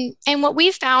retirees, and what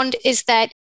we've found is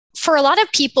that for a lot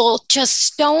of people, just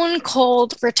stone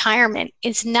cold retirement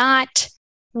is not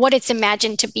what it's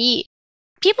imagined to be.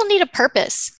 People need a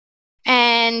purpose.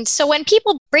 And so when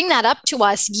people bring that up to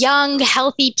us, young,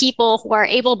 healthy people who are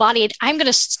able-bodied, I'm going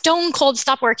to stone cold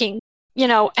stop working,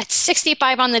 at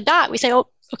 65 on the dot. We say, oh,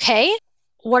 okay,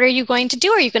 what are you going to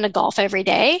do? Are you going to golf every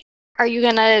day? Are you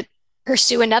going to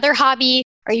pursue another hobby?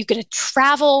 Are you going to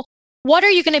travel? What are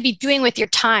you going to be doing with your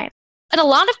time? And a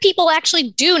lot of people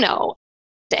actually do know.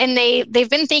 And they've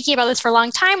been thinking about this for a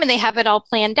long time and they have it all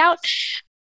planned out.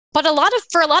 But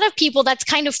for a lot of people, that's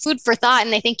kind of food for thought.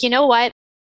 And they think, you know what?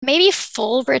 Maybe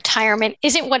full retirement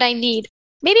isn't what I need.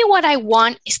 Maybe what I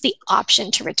want is the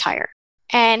option to retire.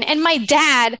 And my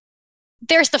dad,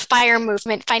 there's the FIRE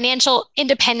movement, financial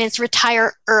independence,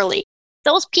 retire early.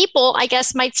 Those people, I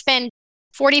guess, might spend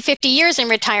 40, 50 years in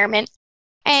retirement.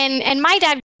 And my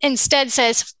dad instead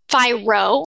says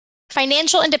FIRO,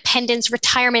 financial independence,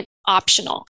 retirement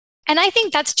optional. And I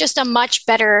think that's just a much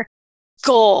better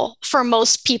goal for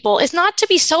most people, is not to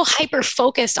be so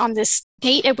hyper-focused on this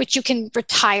date at which you can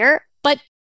retire, but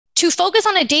to focus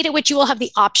on a date at which you will have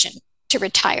the option to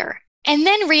retire and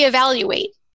then reevaluate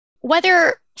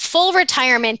whether full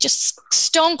retirement, just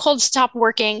stone cold stop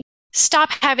working, stop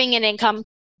having an income,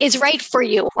 is right for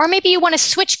you. Or maybe you want to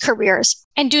switch careers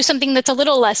and do something that's a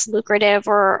little less lucrative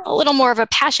or a little more of a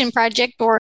passion project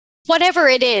or whatever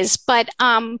it is. But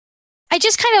I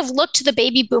just kind of look to the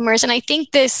baby boomers, and I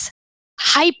think this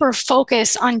hyper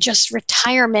focus on just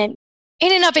retirement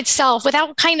in and of itself,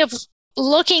 without kind of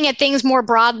looking at things more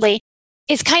broadly,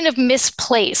 is kind of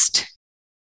misplaced.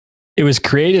 It was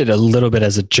created a little bit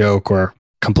as a joke or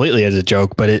completely as a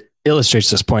joke, but it illustrates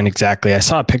this point exactly. I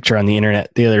saw a picture on the internet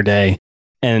the other day,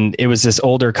 and it was this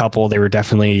older couple. They were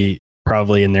definitely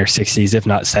probably in their 60s, if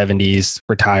not 70s,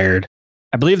 retired.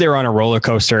 I believe they were on a roller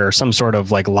coaster or some sort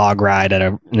of like log ride at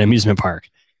an amusement park.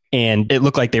 And it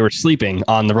looked like they were sleeping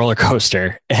on the roller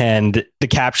coaster. And the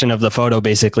caption of the photo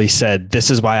basically said,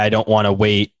 "This is why I don't want to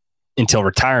wait until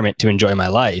retirement to enjoy my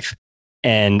life."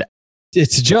 And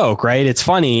it's a joke, right? It's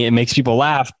funny. It makes people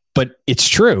laugh, but it's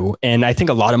true. And I think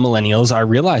a lot of millennials are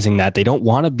realizing that they don't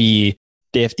want to be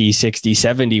 50, 60,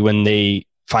 70 when they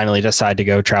finally decide to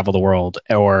go travel the world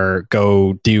or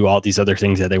go do all these other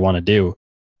things that they want to do.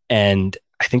 And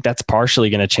I think that's partially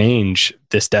going to change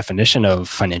this definition of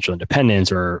financial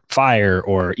independence or FIRE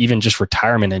or even just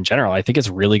retirement in general. I think it's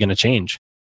really going to change.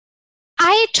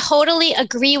 I totally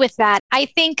agree with that. I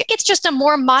think it's just a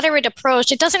more moderate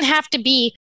approach. It doesn't have to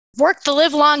be work the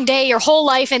live long day your whole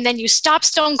life and then you stop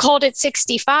stone cold at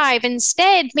 65.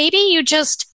 Instead, maybe you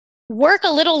just work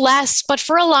a little less, but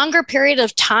for a longer period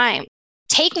of time.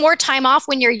 Take more time off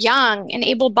when you're young and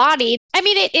able-bodied. I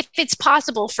mean, if it's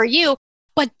possible for you,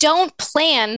 but don't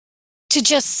plan to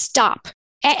just stop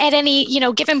at any,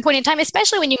 given point in time,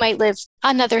 especially when you might live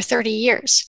another 30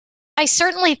 years. I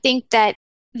certainly think that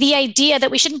the idea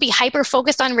that we shouldn't be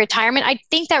hyper-focused on retirement, I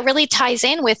think that really ties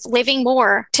in with living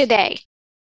more today.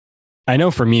 I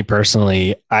know for me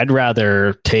personally, I'd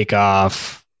rather take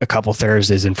off a couple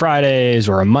Thursdays and Fridays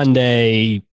or a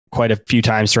Monday quite a few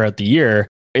times throughout the year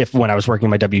when I was working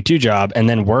my W-2 job and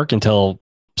then work until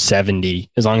 70,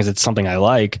 as long as it's something I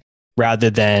like, rather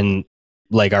than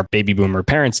like our baby boomer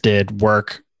parents did,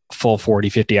 work full 40,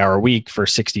 50-hour week for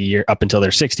 60 years up until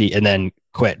they're 60 and then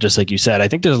quit, just like you said. I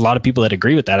think there's a lot of people that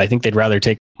agree with that. I think they'd rather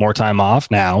take more time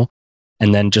off now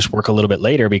and then just work a little bit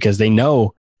later because they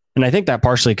know. And I think that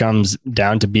partially comes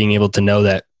down to being able to know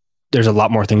that there's a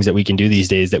lot more things that we can do these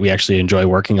days that we actually enjoy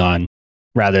working on,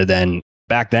 rather than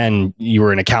back then you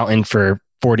were an accountant for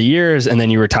 40 years and then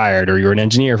you retired, or you were an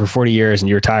engineer for 40 years and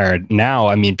you retired. Now,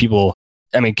 I mean, people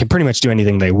can pretty much do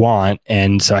anything they want.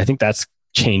 And so I think that's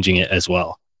changing it as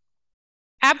well.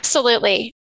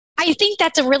 Absolutely. I think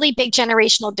that's a really big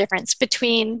generational difference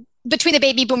between the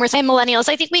baby boomers and millennials.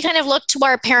 I think we kind of looked to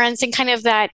our parents and kind of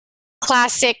that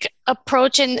classic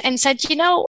approach and said,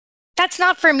 that's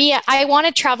not for me. I want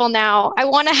to travel now. I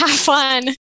want to have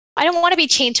fun. I don't want to be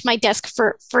chained to my desk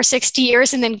for 60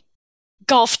 years and then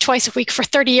golf twice a week for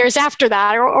 30 years after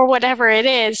that, or whatever it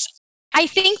is. I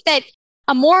think that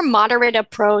a more moderate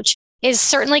approach is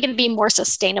certainly going to be more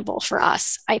sustainable for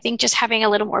us. I think just having a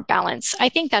little more balance, I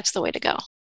think that's the way to go.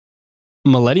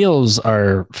 Millennials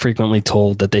are frequently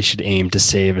told that they should aim to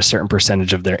save a certain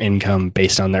percentage of their income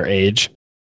based on their age.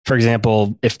 For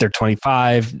example, if they're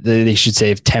 25, they should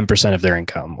save 10% of their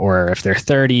income. Or if they're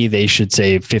 30, they should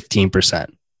save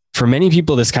 15%. For many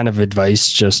people, this kind of advice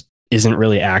just isn't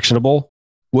really actionable.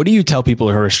 What do you tell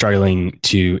people who are struggling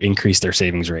to increase their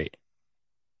savings rate?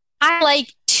 I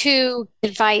like to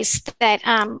advise that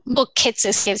Michael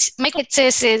Kitces gives. Michael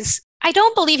Kitces is, I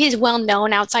don't believe he's well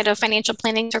known outside of financial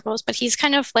planning circles, but he's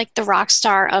kind of like the rock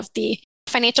star of the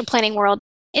financial planning world.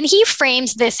 And he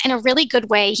frames this in a really good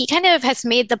way. He kind of has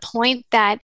made the point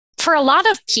that for a lot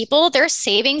of people, their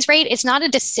savings rate is not a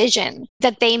decision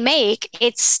that they make.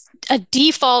 It's a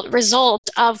default result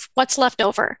of what's left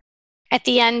over at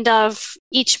the end of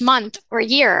each month or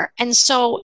year. And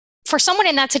so for someone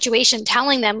in that situation,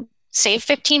 telling them save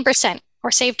 15%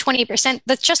 or save 20%,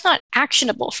 that's just not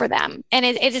actionable for them. And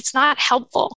it's not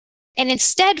helpful. And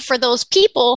instead, for those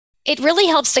people, it really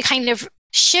helps to kind of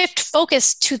shift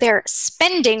focus to their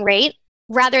spending rate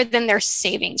rather than their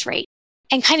savings rate,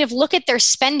 and kind of look at their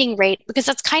spending rate because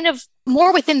that's kind of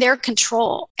more within their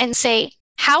control, and say,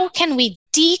 how can we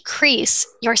decrease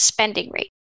your spending rate?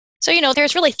 So,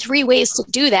 there's really 3 ways to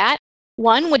do that.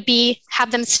 One would be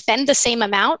have them spend the same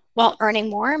amount while earning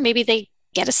more. Maybe they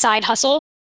get a side hustle,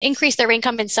 increase their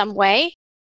income in some way.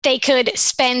 They could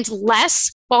spend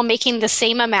less while making the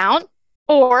same amount,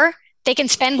 or they can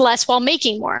spend less while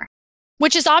making more,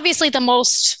 which is obviously the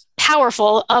most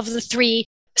powerful of the 3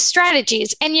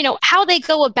 strategies. And, how they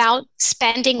go about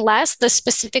spending less, the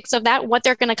specifics of that, what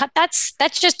they're going to cut, that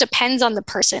just depends on the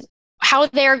person. How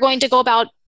they're going to go about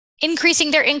increasing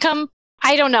their income,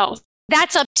 I don't know.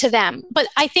 That's up to them. But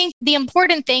I think the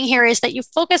important thing here is that you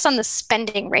focus on the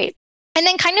spending rate. And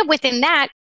then kind of within that,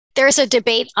 there's a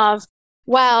debate of,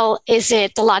 well, is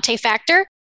it the latte factor?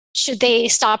 Should they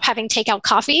stop having takeout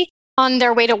coffee on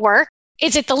their way to work?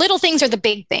 Is it the little things or the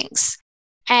big things?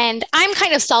 And I'm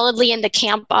kind of solidly in the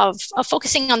camp of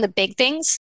focusing on the big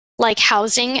things, like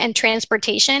housing and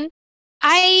transportation.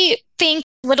 I think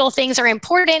little things are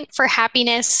important for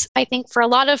happiness. I think for a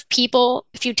lot of people,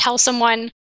 if you tell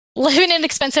someone, live in an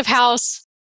expensive house,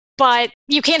 but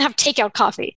you can't have takeout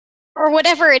coffee, or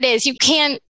whatever it is, you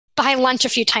can't buy lunch a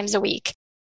few times a week.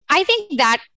 I think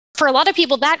that for a lot of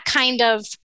people, that kind of,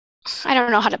 I don't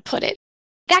know how to put it,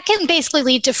 that can basically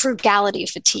lead to frugality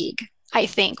fatigue, I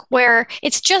think, where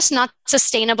it's just not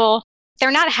sustainable.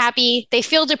 They're not happy. They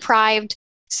feel deprived.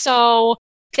 So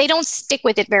they don't stick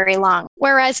with it very long.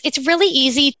 Whereas it's really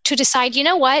easy to decide, you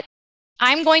know what?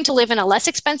 I'm going to live in a less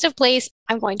expensive place.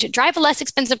 I'm going to drive a less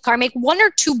expensive car, make one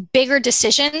or two bigger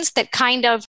decisions that kind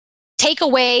of take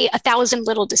away 1,000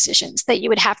 little decisions that you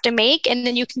would have to make. And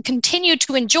then you can continue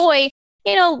to enjoy,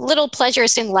 little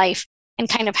pleasures in life and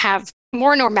kind of have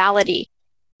more normality.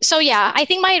 So yeah, I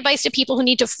think my advice to people who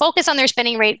need to focus on their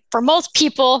spending rate, for most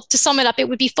people, to sum it up, it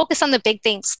would be focus on the big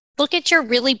things. Look at your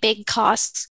really big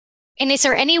costs. And is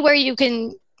there anywhere you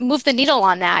can move the needle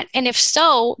on that? And if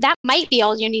so, that might be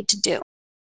all you need to do.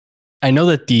 I know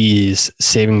that these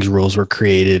savings rules were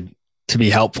created to be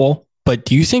helpful, but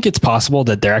do you think it's possible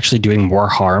that they're actually doing more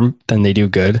harm than they do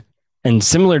good? And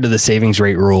similar to the savings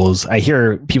rate rules, I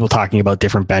hear people talking about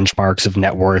different benchmarks of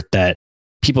net worth that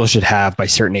people should have by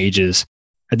certain ages.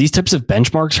 Are these types of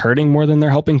benchmarks hurting more than they're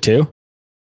helping too?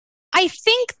 I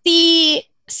think the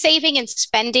saving and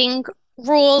spending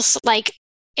rules, like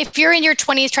if you're in your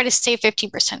 20s, try to save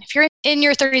 15%. If you're in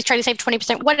your 30s, try to save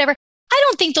 20%, whatever. I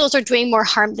don't think those are doing more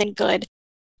harm than good.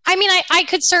 I mean, I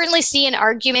could certainly see an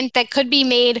argument that could be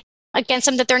made against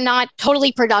them that they're not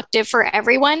totally productive for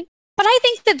everyone. But I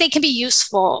think that they can be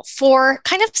useful for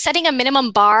kind of setting a minimum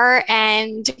bar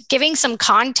and giving some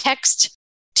context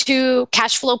to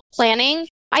cash flow planning.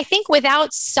 I think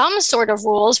without some sort of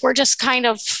rules, we're just kind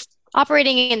of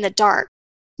operating in the dark.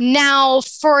 Now,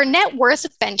 for net worth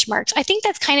benchmarks, I think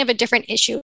that's kind of a different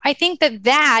issue. I think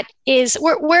that is,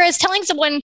 whereas telling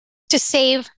someone to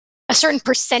save a certain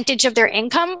percentage of their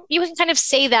income, you can kind of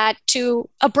say that to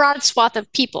a broad swath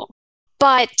of people.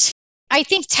 But I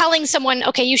think telling someone,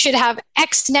 okay, you should have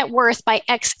X net worth by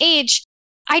X age,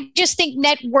 I just think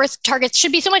net worth targets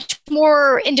should be so much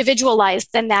more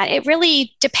individualized than that. It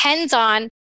really depends on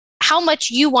how much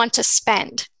you want to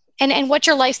spend and what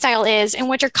your lifestyle is and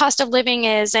what your cost of living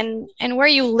is and where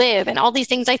you live and all these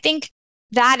things. I think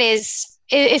that is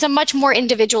a much more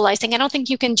individualized thing. I don't think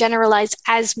you can generalize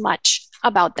as much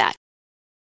about that.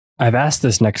 I've asked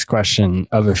this next question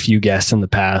of a few guests in the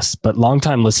past, but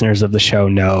longtime listeners of the show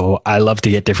know I love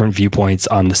to get different viewpoints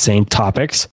on the same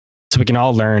topics so we can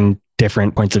all learn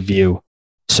different points of view.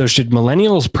 So should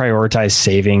millennials prioritize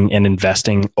saving and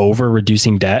investing over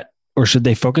reducing debt, or should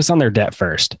they focus on their debt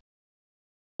first?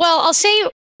 Well, I'll say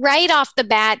right off the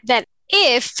bat that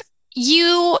if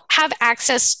you have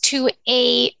access to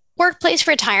a workplace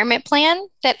retirement plan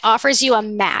that offers you a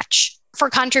match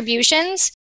for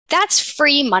contributions, that's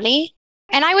free money.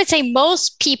 And I would say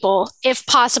most people, if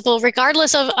possible,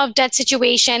 regardless of debt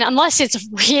situation, unless it's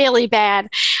really bad,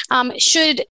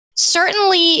 should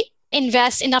certainly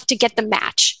invest enough to get the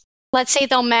match. Let's say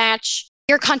they'll match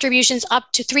your contributions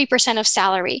up to 3% of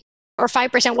salary or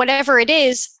 5%, whatever it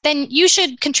is, then you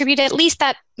should contribute at least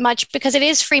that much because it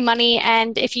is free money.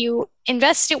 And if you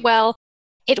invest it well,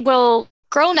 it will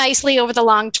grow nicely over the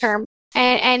long term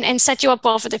and set you up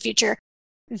well for the future.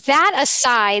 That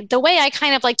aside, the way I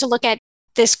kind of like to look at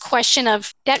this question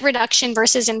of debt reduction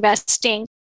versus investing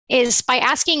is by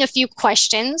asking a few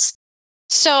questions.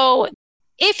 So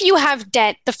if you have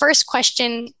debt, the first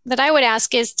question that I would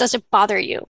ask is, does it bother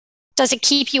you? Does it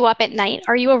keep you up at night?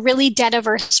 Are you a really debt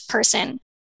averse person?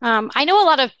 I know a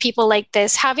lot of people like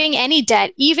this. Having any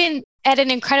debt, even at an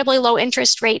incredibly low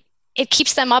interest rate, it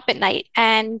keeps them up at night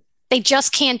and they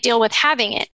just can't deal with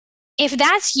having it. If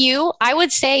that's you, I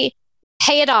would say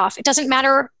pay it off. It doesn't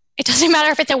matter. It doesn't matter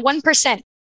if it's at 1%.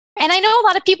 And I know a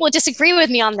lot of people would disagree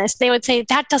with me on this. They would say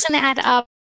that doesn't add up.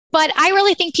 But I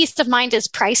really think peace of mind is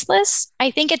priceless. I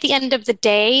think at the end of the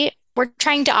day, we're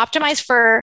trying to optimize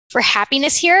for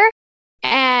happiness here.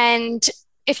 And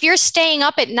if you're staying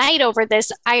up at night over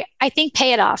this, I think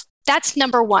pay it off. That's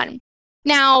number one.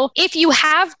 Now, if you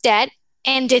have debt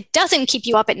and it doesn't keep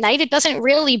you up at night, it doesn't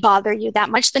really bother you that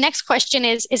much. The next question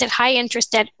is it high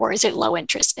interest debt or is it low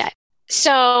interest debt?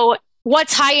 So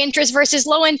what's high interest versus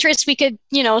low interest? We could,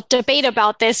 debate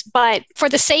about this, but for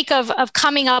the sake of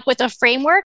coming up with a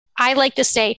framework, I like to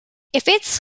say if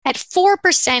it's at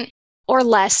 4% or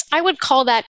less, I would call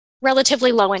that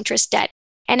relatively low interest debt.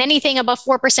 And anything above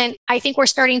 4%, I think we're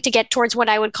starting to get towards what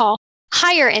I would call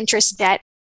higher interest debt.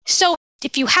 So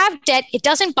if you have debt, it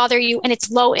doesn't bother you and it's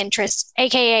low interest,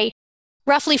 aka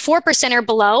roughly 4% or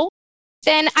below,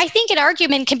 then I think an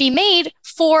argument can be made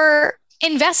for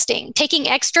investing, taking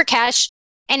extra cash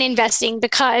and investing,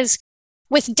 because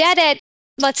with debt at,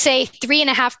 let's say,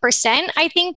 3.5%, I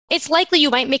think it's likely you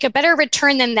might make a better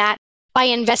return than that by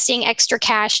investing extra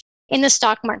cash in the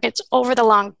stock markets over the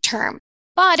long term.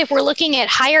 But if we're looking at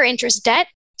higher interest debt,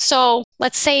 so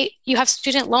let's say you have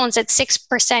student loans at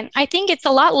 6%, I think it's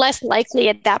a lot less likely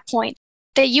at that point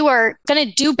that you are going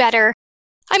to do better.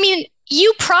 I mean,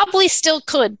 you probably still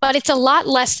could, but it's a lot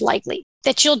less likely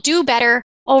that you'll do better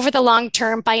over the long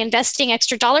term by investing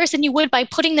extra dollars than you would by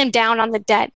putting them down on the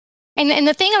debt. And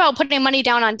the thing about putting money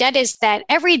down on debt is that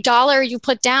every dollar you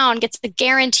put down gets a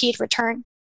guaranteed return.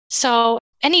 So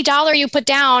any dollar you put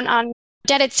down on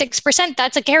debt at 6%,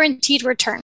 that's a guaranteed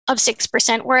return of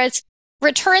 6%. Whereas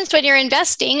returns when you're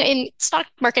investing in stock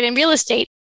market and real estate,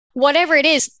 whatever it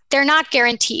is, they're not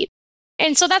guaranteed.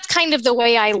 And so that's kind of the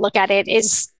way I look at it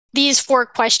is these 4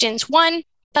 questions. 1,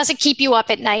 does it keep you up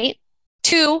at night?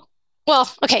 2, well,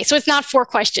 okay, so it's not 4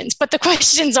 questions, but the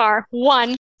questions are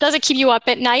 1, does it keep you up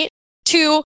at night?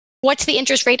 2, what's the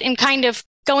interest rate? And kind of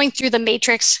going through the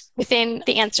matrix within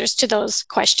the answers to those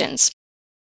questions.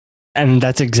 And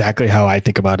that's exactly how I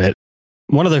think about it.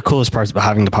 One of the coolest parts about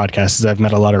having the podcast is I've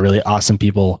met a lot of really awesome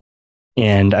people.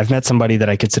 And I've met somebody that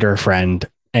I consider a friend,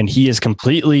 and he is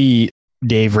completely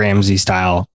Dave Ramsey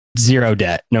style, 0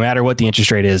 debt. No matter what the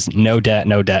interest rate is, no debt,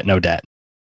 no debt, no debt.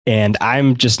 And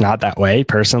I'm just not that way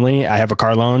personally. I have a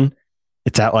car loan.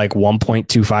 It's at like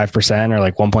 1.25% or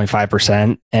like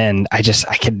 1.5%. And I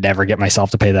could never get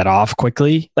myself to pay that off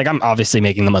quickly. Like I'm obviously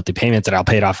making the monthly payments and I'll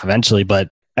pay it off eventually, but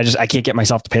I can't get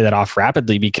myself to pay that off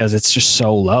rapidly because it's just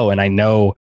so low. And I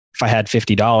know if I had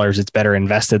 $50, it's better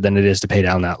invested than it is to pay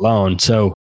down that loan.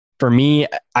 So for me,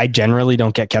 I generally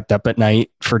don't get kept up at night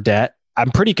for debt.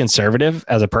 I'm pretty conservative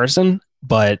as a person,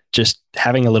 but just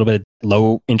having a little bit of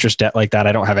low interest debt like that,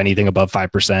 I don't have anything above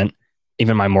 5%.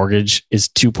 Even my mortgage is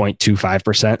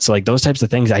 2.25%. So like those types of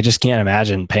things, I just can't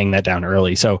imagine paying that down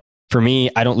early. So for me,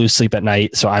 I don't lose sleep at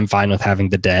night. So I'm fine with having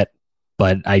the debt,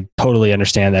 but I totally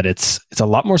understand that it's a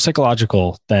lot more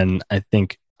psychological than I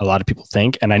think a lot of people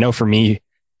think. And I know for me,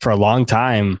 for a long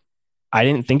time, I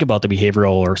didn't think about the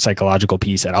behavioral or psychological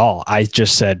piece at all. I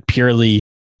just said purely,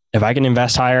 if I can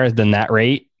invest higher than that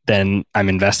rate, then I'm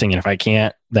investing. And if I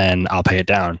can't, then I'll pay it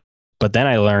down. But then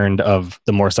I learned of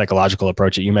the more psychological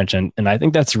approach that you mentioned. And I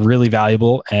think that's really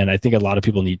valuable. And I think a lot of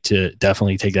people need to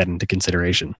definitely take that into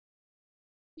consideration.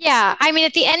 Yeah. I mean,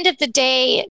 at the end of the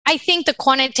day, I think the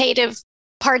quantitative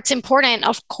part's important,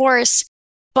 of course,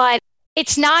 but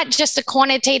it's not just a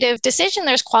quantitative decision.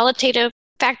 There's qualitative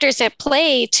factors at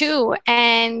play too.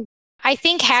 And I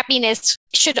think happiness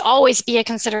should always be a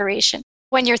consideration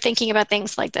when you're thinking about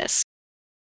things like this.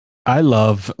 I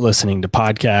love listening to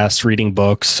podcasts, reading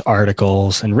books,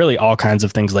 articles, and really all kinds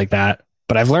of things like that.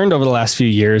 But I've learned over the last few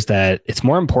years that it's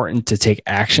more important to take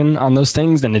action on those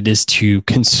things than it is to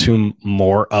consume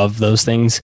more of those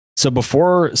things. So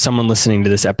before someone listening to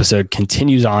this episode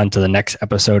continues on to the next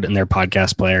episode in their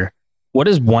podcast player, what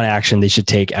is one action they should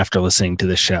take after listening to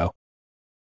this show?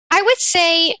 I would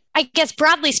say, I guess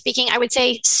broadly speaking, I would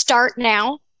say start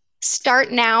now.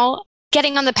 Start now.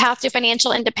 Getting on the path to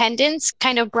financial independence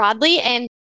kind of broadly. And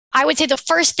I would say the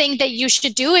first thing that you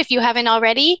should do if you haven't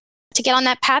already to get on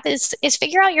that path is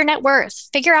figure out your net worth,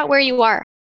 figure out where you are,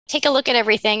 take a look at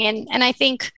everything. And I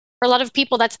think for a lot of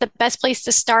people, that's the best place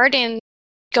to start and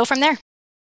go from there.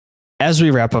 As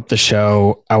we wrap up the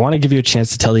show, I want to give you a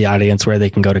chance to tell the audience where they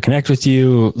can go to connect with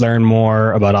you, learn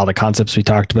more about all the concepts we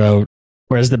talked about.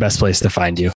 Where's the best place to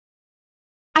find you?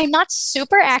 I'm not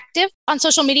super active on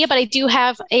social media, but I do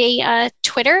have a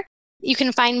Twitter. You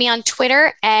can find me on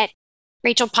Twitter at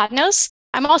Rachel Podnos.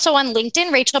 I'm also on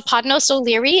LinkedIn, Rachel Podnos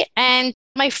O'Leary, and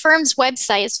my firm's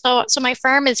website. So my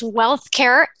firm is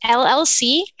WealthCare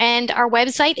LLC, and our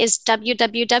website is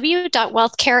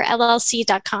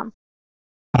www.wealthcarellc.com.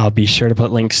 I'll be sure to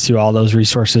put links to all those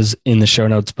resources in the show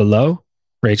notes below.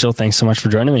 Rachel, thanks so much for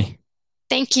joining me.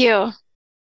 Thank you.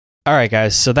 All right,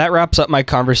 guys. So that wraps up my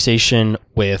conversation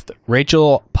with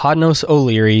Rachel Podnos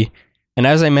O'Leary. And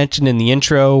as I mentioned in the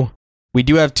intro, we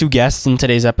do have 2 guests in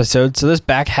today's episode. So this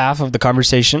back half of the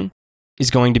conversation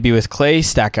is going to be with Clay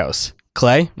Stackhouse.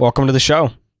 Clay, welcome to the show.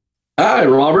 Hi,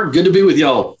 Robert. Good to be with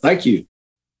y'all. Thank you.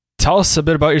 Tell us a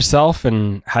bit about yourself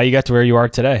and how you got to where you are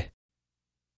today.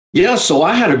 Yeah, so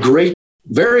I had a great,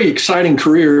 very exciting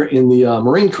career in the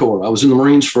Marine Corps. I was in the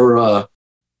Marines for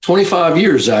 25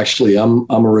 years, actually. I'm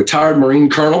a retired Marine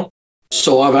colonel.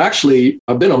 So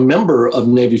I've been a member of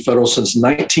Navy Federal since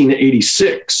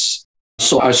 1986.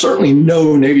 So I certainly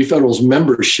know Navy Federal's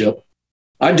membership.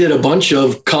 I did a bunch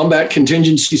of combat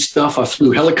contingency stuff. I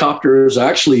flew helicopters. I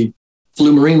actually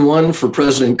flew Marine One for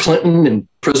President Clinton and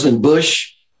President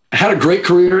Bush. I had a great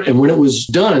career. And when it was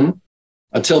done,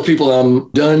 I tell people I'm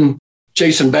done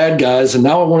chasing bad guys. And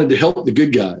now I wanted to help the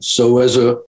good guys. So as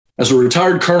a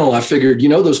retired colonel, I figured,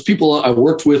 those people I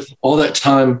worked with all that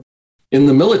time, in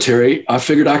the military, I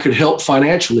figured I could help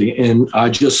financially. And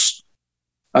I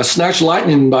snatched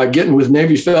lightning by getting with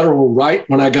Navy Federal right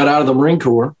when I got out of the Marine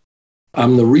Corps.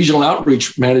 I'm the regional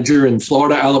outreach manager in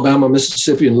Florida, Alabama,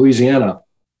 Mississippi, and Louisiana.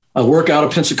 I work out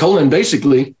of Pensacola, and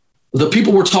basically the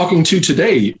people we're talking to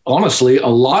today, honestly, a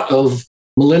lot of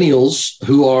millennials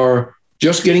who are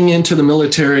just getting into the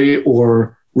military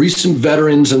or recent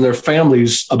veterans and their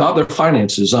families about their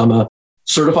finances. I'm a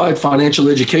certified financial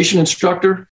education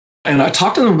instructor, and I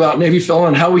talk to them about Navy Federal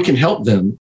and how we can help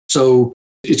them. So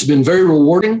it's been very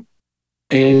rewarding,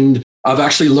 and I've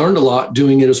actually learned a lot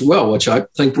doing it as well, which I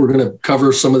think we're going to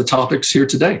cover some of the topics here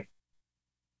today.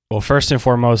 Well, first and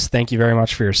foremost, thank you very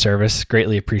much for your service.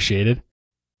 Greatly appreciated.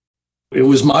 It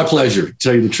was my pleasure, to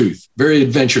tell you the truth. Very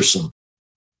adventuresome.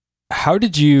 How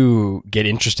did you get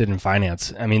interested in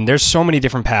finance? I mean, there's so many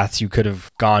different paths you could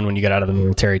have gone when you got out of the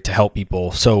military to help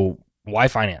people. So why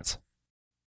finance?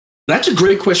 That's a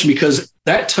great question, because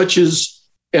that touches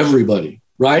everybody,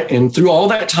 right? And through all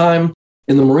that time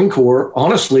in the Marine Corps,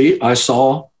 honestly, I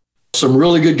saw some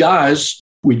really good guys.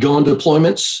 We'd go on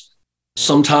deployments.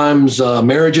 Sometimes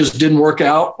marriages didn't work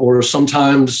out, or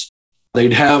sometimes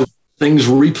they'd have things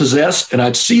repossessed, and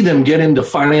I'd see them get into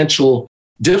financial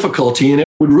difficulty, and it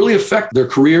would really affect their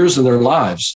careers and their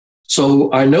lives.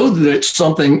 So I know that it's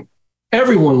something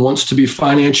everyone wants to be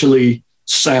financially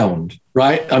sound,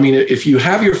 right? I mean, if you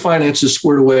have your finances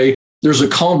squared away, there's a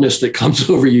calmness that comes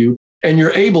over you, and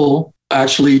you're able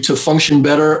actually to function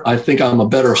better. I think I'm a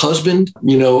better husband.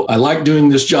 I like doing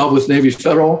this job with Navy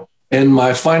Federal, and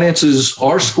my finances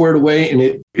are squared away,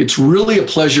 and it's really a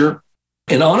pleasure.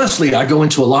 And honestly, I go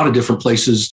into a lot of different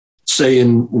places, say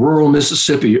in rural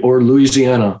Mississippi or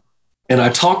Louisiana, and I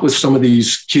talk with some of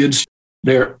these kids.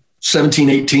 They're 17,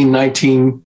 18,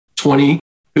 19, 20,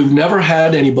 who've never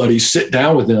had anybody sit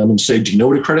down with them and say, do you know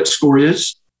what a credit score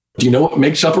is? Do you know what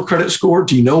makes up a credit score?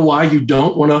 Do you know why you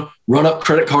don't want to run up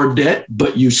credit card debt,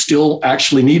 but you still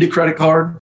actually need a credit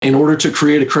card in order to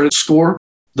create a credit score?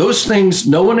 Those things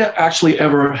no one actually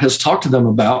ever has talked to them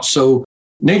about. So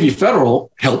Navy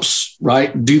Federal helps,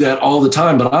 right, do that all the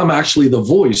time. But I'm actually the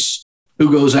voice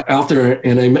who goes out there,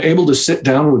 and I'm able to sit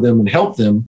down with them and help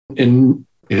them. And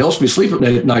it helps me sleep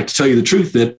at night, to tell you the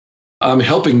truth, that I'm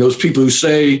helping those people who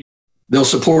say they'll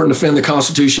support and defend the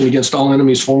Constitution against all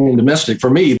enemies, foreign and domestic. For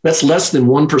me, that's less than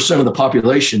 1% of the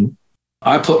population.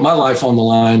 I put my life on the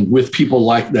line with people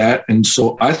like that. And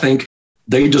so I think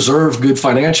they deserve good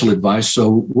financial advice.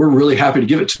 So we're really happy to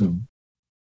give it to them.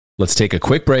 Let's take a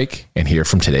quick break and hear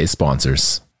from today's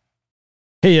sponsors.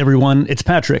 Hey everyone, it's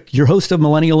Patrick, your host of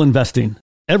Millennial Investing.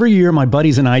 Every year, my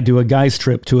buddies and I do a guy's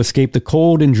trip to escape the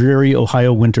cold and dreary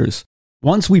Ohio winters.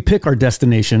 Once we pick our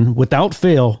destination, without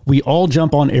fail, we all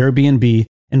jump on Airbnb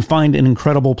and find an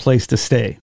incredible place to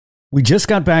stay. We just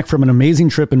got back from an amazing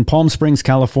trip in Palm Springs,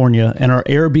 California, and our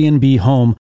Airbnb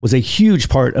home was a huge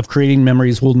part of creating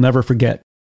memories we'll never forget.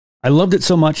 I loved it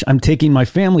so much, I'm taking my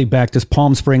family back to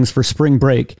Palm Springs for spring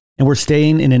break, and we're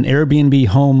staying in an Airbnb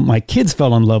home my kids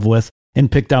fell in love with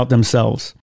and picked out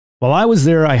themselves. While I was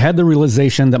there, I had the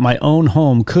realization that my own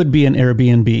home could be an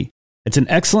Airbnb. It's an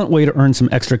excellent way to earn some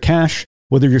extra cash,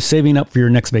 whether you're saving up for your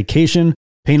next vacation,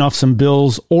 paying off some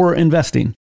bills, or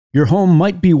investing. Your home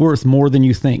might be worth more than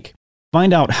you think.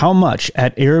 Find out how much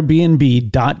at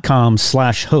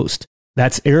airbnb.com/host.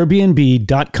 That's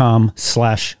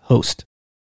airbnb.com/host.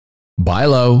 Buy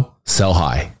low, sell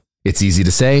high. It's easy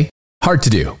to say, hard to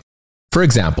do. For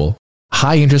example,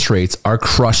 high interest rates are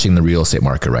crushing the real estate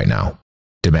market right now.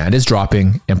 Demand is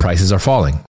dropping and prices are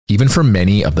falling, even for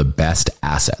many of the best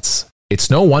assets. It's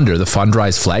no wonder the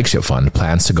Fundrise flagship fund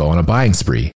plans to go on a buying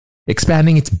spree,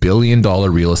 expanding its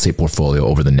billion-dollar real estate portfolio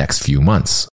over the next few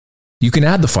months. You can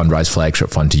add the Fundrise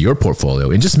flagship fund to your portfolio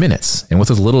in just minutes and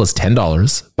with as little as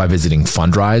 $10 by visiting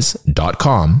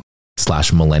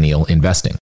fundrise.com/millennial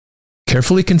investing.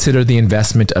 Carefully consider the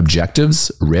investment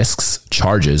objectives, risks,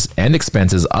 charges, and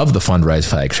expenses of the Fundrise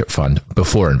flagship fund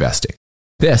before investing.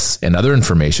 This and other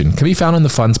information can be found in the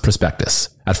fund's prospectus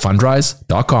at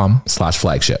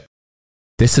fundrise.com/flagship.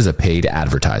 This is a paid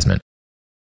advertisement.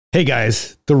 Hey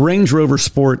guys, the Range Rover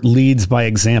Sport leads by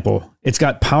example. It's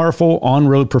got powerful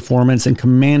on-road performance and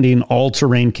commanding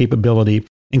all-terrain capability,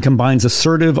 and combines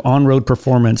assertive on-road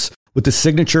performance with the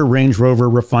signature Range Rover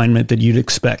refinement that you'd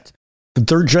expect. The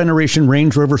third-generation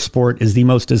Range Rover Sport is the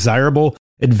most desirable,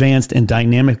 advanced, and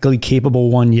dynamically capable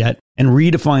one yet, and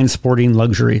redefines sporting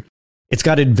luxury. It's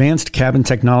got advanced cabin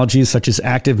technologies such as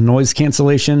active noise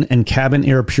cancellation and cabin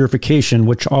air purification,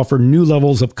 which offer new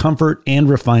levels of comfort and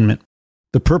refinement.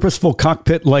 The purposeful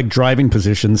cockpit-like driving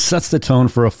position sets the tone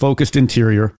for a focused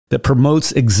interior that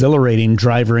promotes exhilarating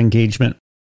driver engagement.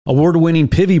 Award-winning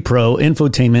Pivi Pro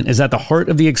infotainment is at the heart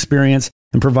of the experience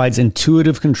and provides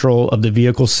intuitive control of the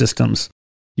vehicle systems.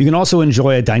 You can also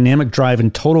enjoy a dynamic drive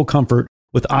in total comfort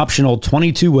with optional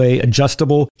 22-way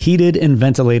adjustable, heated and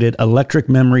ventilated electric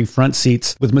memory front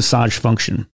seats with massage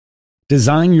function.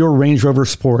 Design your Range Rover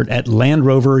Sport at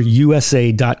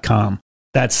LandRoverUSA.com.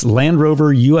 That's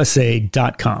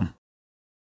LandRoverUSA.com.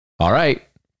 All right,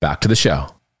 back to the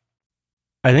show.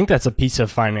 I think that's a piece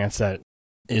of finance that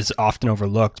is often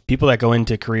overlooked. People that go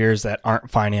into careers that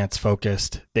aren't finance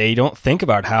focused, they don't think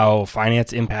about how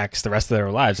finance impacts the rest of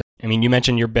their lives. I mean, you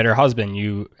mentioned your bitter husband,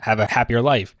 you have a happier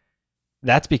life.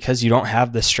 That's because you don't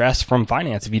have the stress from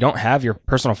finance. If you don't have your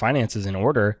personal finances in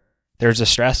order, there's a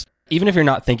stress. Even if you're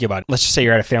not thinking about it, let's just say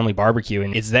you're at a family barbecue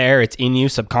and it's there, it's in you,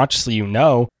 subconsciously you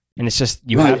know, and it's just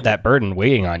you have that burden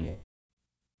waiting on you.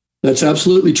 That's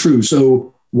absolutely true.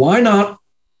 So why not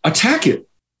attack it?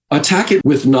 Attack it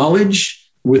with knowledge,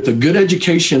 with a good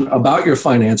education about your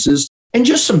finances, and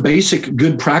just some basic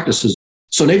good practices.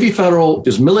 So Navy Federal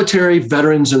is military,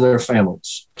 veterans, and their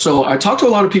families. So I talk to a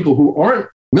lot of people who aren't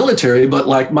military, but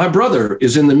like my brother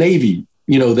is in the Navy,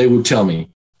 they would tell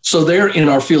me. So they're in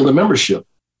our field of membership.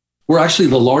 We're actually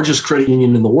the largest credit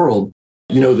union in the world.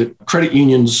 The credit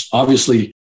unions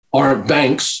obviously aren't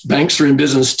banks. Banks are in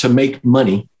business to make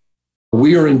money.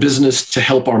 We are in business to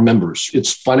help our members.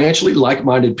 It's financially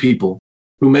like-minded people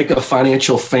who make a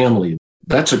financial family.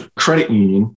 That's a credit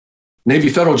union. Navy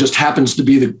Federal just happens to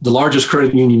be the largest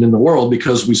credit union in the world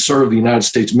because we serve the United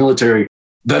States military,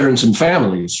 veterans, and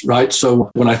families, right? So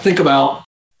when I think about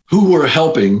who we're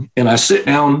helping and I sit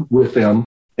down with them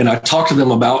and I talk to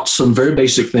them about some very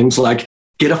basic things like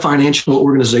get a financial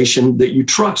organization that you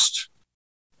trust.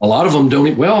 A lot of them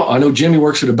don't. Well, I know Jimmy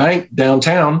works at a bank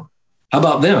downtown. How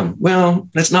about them? Well,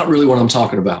 that's not really what I'm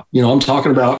talking about. I'm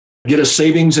talking about get a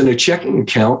savings and a checking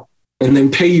account and then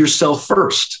pay yourself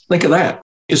first. Think of that.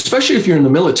 Especially if you're in the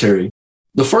military.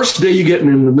 The first day you get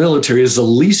in the military is the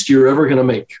least you're ever going to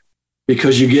make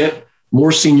because you get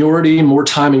more seniority, more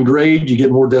time and grade, you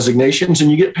get more designations, and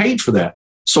you get paid for that.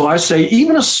 So I say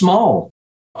even a small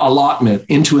allotment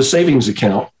into a savings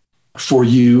account for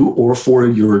you or for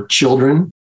your children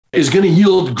is going to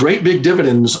yield great big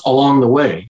dividends along the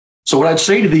way. So what I'd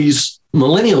say to these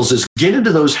millennials is get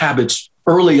into those habits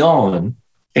early on.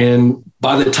 And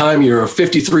by the time you're a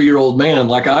 53-year-old man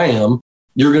like I am,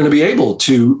 you're going to be able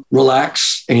to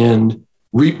relax and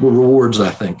reap the rewards, I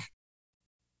think.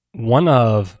 One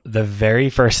of the very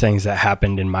first things that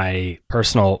happened in my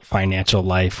personal financial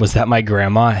life was that my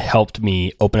grandma helped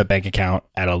me open a bank account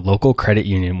at a local credit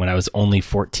union when I was only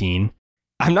 14.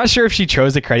 I'm not sure if she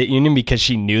chose a credit union because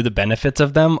she knew the benefits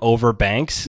of them over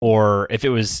banks, or if it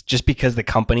was just because the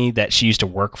company that she used to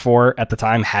work for at the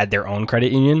time had their own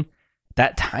credit union.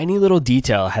 That tiny little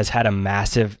detail has had a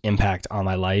massive impact on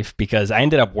my life because I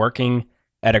ended up working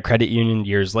at a credit union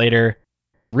years later.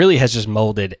 Really has just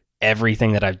molded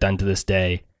everything that I've done to this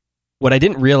day. What I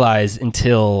didn't realize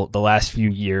until the last few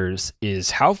years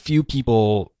is how few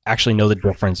people actually know the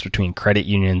difference between credit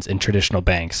unions and traditional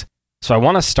banks. So I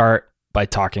want to start by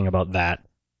talking about that.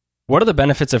 What are the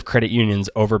benefits of credit unions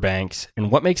over banks and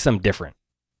what makes them different?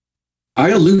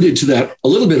 I alluded to that a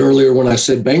little bit earlier when I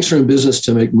said banks are in business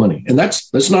to make money. And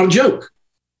that's not a joke.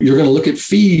 You're going to look at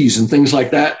fees and things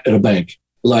like that at a bank.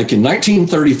 Like in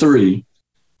 1933,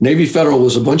 Navy Federal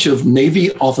was a bunch of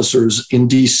Navy officers in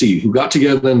DC who got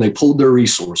together and they pooled their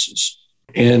resources.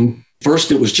 And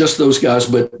first it was just those guys,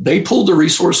 but they pooled the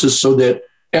resources so that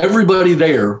everybody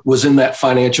there was in that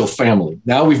financial family.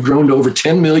 Now we've grown to over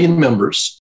 10 million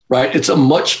members, right? It's a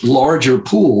much larger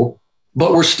pool,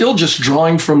 but we're still just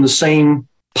drawing from the same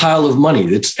pile of money.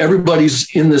 It's everybody's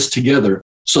in this together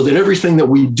so that everything that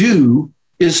we do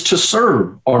is to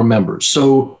serve our members.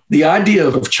 So the idea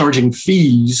of charging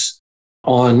fees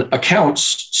on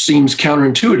accounts seems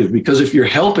counterintuitive because if you're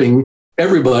helping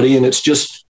everybody and it's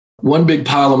just one big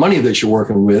pile of money that you're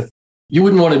working with, you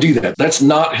wouldn't want to do that. That's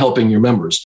not helping your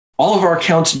members. All of our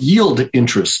accounts yield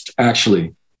interest,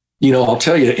 actually. I'll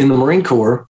tell you, in the Marine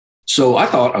Corps, so I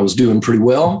thought I was doing pretty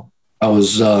well. I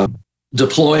was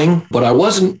deploying, but I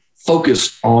wasn't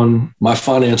focused on my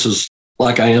finances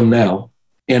like I am now.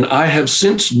 And I have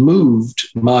since moved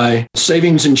my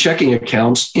savings and checking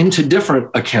accounts into different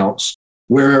accounts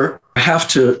where I have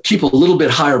to keep a little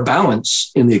bit higher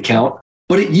balance in the account,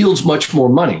 but it yields much more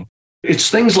money. It's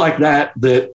things like that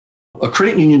that a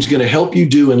credit union is going to help you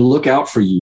do and look out for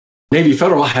you. Navy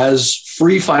Federal has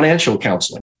free financial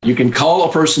counseling. You can call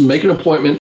a person, make an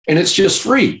appointment, and it's just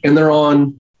free. And they're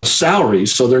on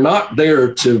salaries, so they're not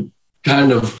there to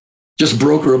kind of just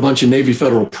broker a bunch of Navy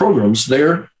Federal programs.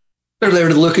 They're there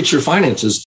to look at your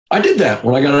finances. I did that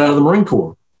when I got out of the Marine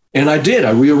Corps. And I did.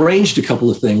 I rearranged a couple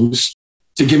of things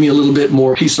to give me a little bit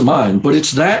more peace of mind. But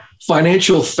it's that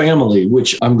financial family,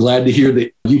 which I'm glad to hear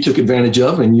that you took advantage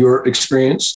of, and your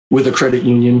experience with a credit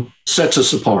union sets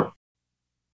us apart.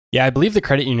 Yeah, I believe the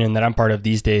credit union that I'm part of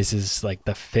these days is like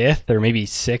the 5th or maybe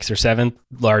 6th or 7th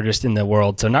largest in the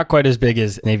world. So not quite as big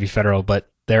as Navy Federal, but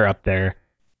they're up there.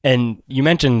 And you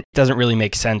mentioned it doesn't really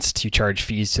make sense to charge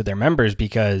fees to their members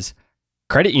because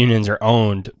credit unions are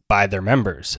owned by their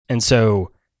members. And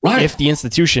so if the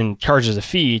institution charges a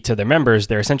fee to their members,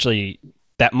 they're essentially,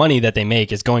 that money that they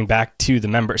make is going back to the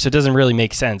members. So it doesn't really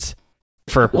make sense.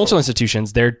 For financial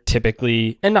institutions, they're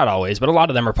typically, and not always, but a lot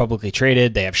of them are publicly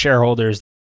traded. They have shareholders.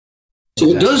 So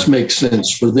it does make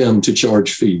sense for them to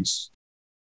charge fees.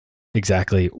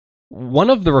 Exactly. One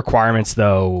of the requirements,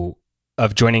 though,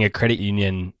 of joining a credit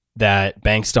union that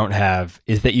banks don't have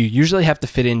is that you usually have to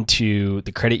fit into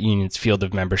the credit union's field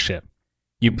of membership.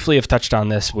 You briefly have touched on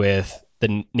this with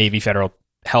the Navy Federal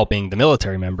helping the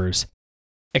military members.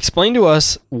 Explain to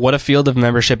us what a field of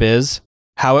membership is,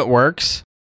 how it works,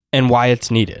 and why it's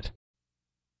needed.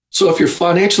 So if you're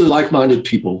financially like-minded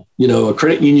people, a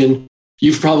credit union,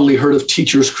 you've probably heard of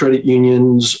teachers' credit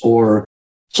unions or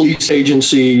police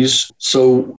agencies.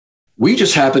 So we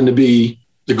just happen to be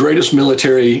the greatest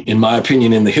military, in my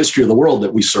opinion, in the history of the world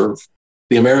that we serve,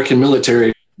 the American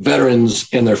military, veterans,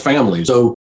 and their families.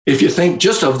 So if you think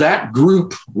just of that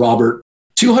group, Robert,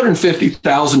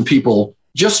 250,000 people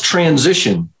just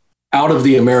transition out of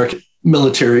the American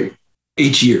military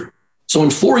each year. So in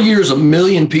 4 years, 1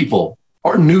 million people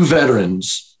are new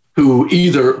veterans who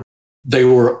either they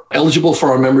were eligible for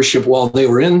our membership while they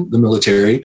were in the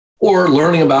military or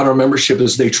learning about our membership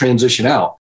as they transition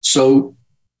out. So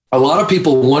a lot of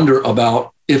people wonder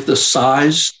about if the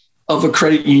size of a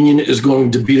credit union is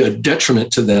going to be a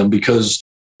detriment to them because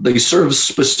they serve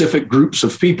specific groups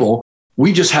of people.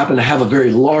 We just happen to have a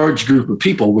very large group of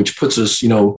people, which puts us,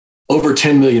 over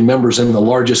 10 million members in the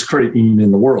largest credit union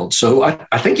in the world. So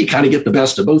I think you kind of get the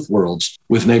best of both worlds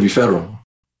with Navy Federal.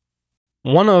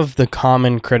 One of the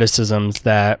common criticisms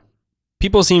that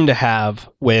people seem to have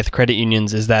with credit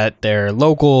unions is that they're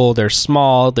local, they're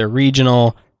small, they're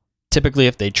regional. Typically,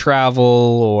 if they travel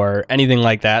or anything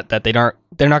like that, they're not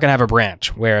going to have a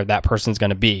branch where that person's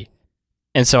going to be.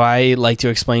 And so I like to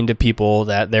explain to people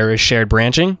that there is shared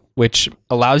branching, which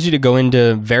allows you to go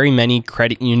into very many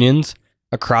credit unions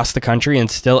across the country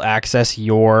and still access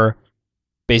your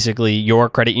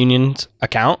credit union's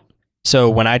account. So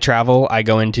when I travel, I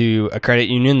go into a credit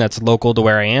union that's local to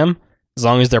where I am. As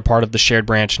long as they're part of the shared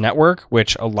branch network,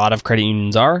 which a lot of credit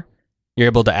unions are, you're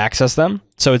able to access them.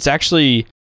 So it's actually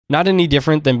not any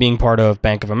different than being part of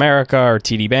Bank of America or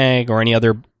TD Bank or any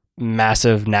other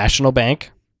massive national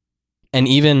bank. And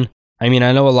even, I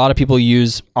know a lot of people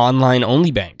use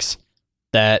online-only banks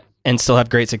and still have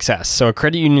great success. So a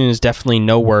credit union is definitely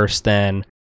no worse than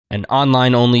an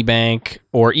online-only bank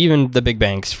or even the big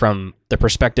banks from the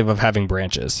perspective of having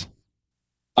branches.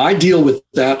 I deal with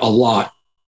that a lot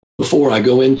before I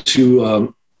go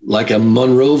into like a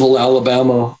Monroeville,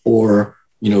 Alabama, or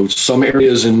some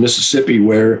areas in Mississippi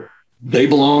where they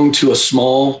belong to a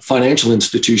small financial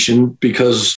institution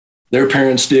because their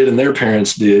parents did and their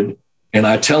parents did. And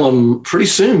I tell them pretty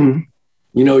soon,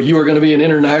 you are going to be an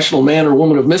international man or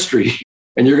woman of mystery,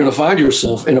 and you're going to find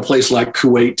yourself in a place like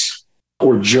Kuwait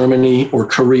or Germany or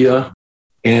Korea.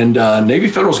 And Navy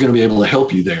Federal is going to be able to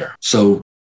help you there. So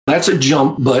that's a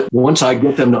jump. But once I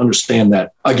get them to understand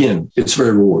that, again, it's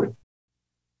very rewarding.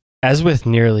 As with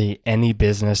nearly any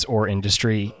business or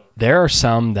industry, there are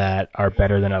some that are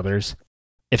better than others.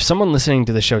 If someone listening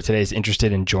to the show today is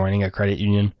interested in joining a credit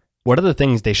union, what are the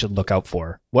things they should look out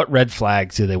for? What red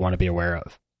flags do they want to be aware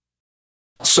of?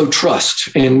 So trust.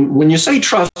 And when you say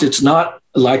trust, it's not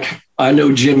like I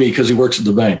know Jimmy because he works at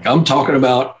the bank. I'm talking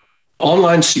about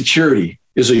online security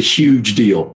is a huge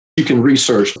deal. You can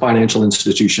research financial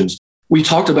institutions. We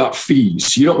talked about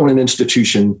fees. You don't want an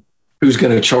institution who's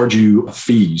going to charge you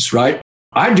fees, right?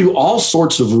 I do all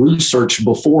sorts of research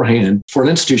beforehand for an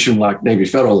institution like Navy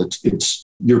Federal.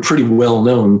 You're pretty well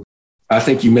known. I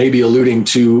think you may be alluding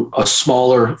to a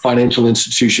smaller financial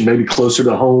institution, maybe closer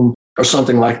to home or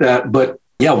something like that. But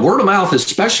yeah, word of mouth,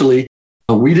 especially.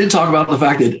 We did talk about the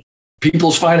fact that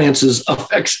people's finances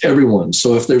affects everyone.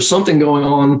 So if there's something going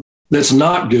on that's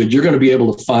not good, you're going to be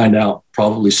able to find out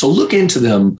probably. So look into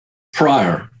them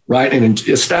prior, right? And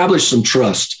establish some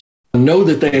trust. Know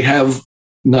that they have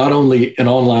not only an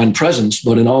online presence,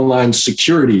 but an online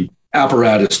security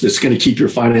apparatus that's going to keep your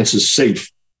finances safe.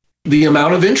 The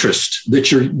amount of interest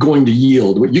that you're going to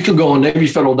yield. You can go on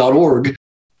NavyFederal.org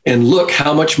and look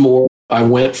how much more I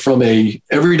went from a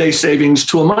everyday savings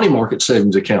to a money market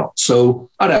savings account. So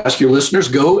I'd ask your listeners,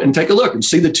 go and take a look and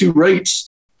see the two rates.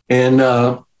 And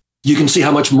you can see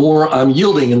how much more I'm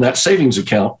yielding in that savings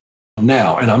account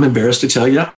now. And I'm embarrassed to tell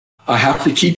you, I have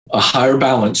to keep a higher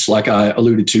balance like I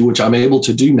alluded to, which I'm able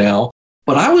to do now.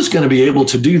 But I was going to be able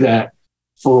to do that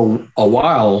for a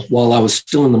while I was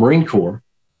still in the Marine Corps.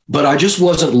 But I just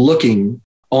wasn't looking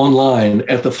online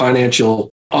at the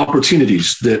financial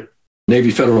opportunities that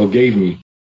Navy Federal gave me.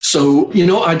 So,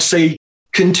 I'd say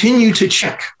continue to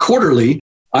check quarterly.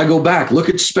 I go back, look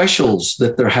at specials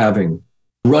that they're having,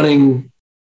 running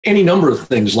any number of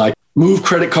things like move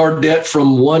credit card debt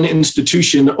from one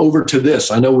institution over to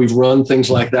this. I know we've run things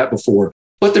like that before,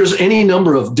 but there's any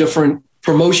number of different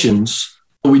promotions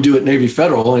we do at Navy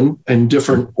Federal and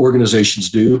different organizations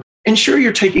do. Ensure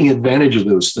you're taking advantage of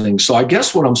those things. So I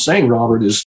guess what I'm saying, Robert,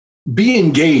 is be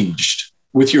engaged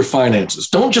with your finances.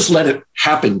 Don't just let it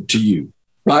happen to you,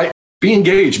 right? Be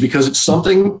engaged because it's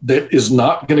something that is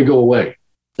not going to go away.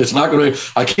 It's not going to,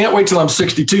 I can't wait till I'm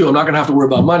 62. I'm not going to have to worry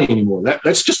about money anymore.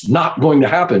 That's just not going to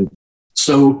happen.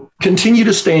 So continue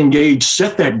to stay engaged,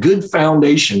 set that good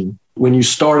foundation when you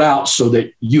start out so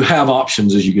that you have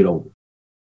options as you get older.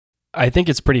 I think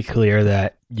it's pretty clear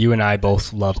that you and I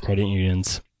both love credit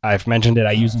unions. I've mentioned it.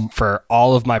 I use them for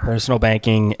all of my personal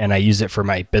banking and I use it for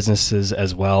my businesses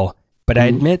as well. But I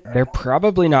admit they're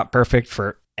probably not perfect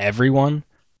for everyone.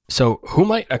 So who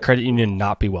might a credit union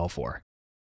not be well for?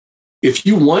 If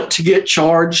you want to get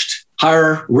charged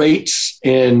higher rates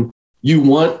and you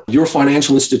want your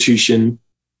financial institution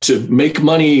to make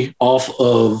money off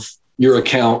of your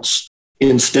accounts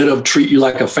instead of treat you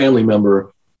like a family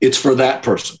member, it's for that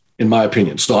person, in my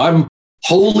opinion. So I'm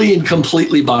wholly and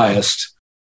completely biased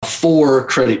for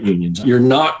credit unions. You're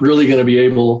not really going to be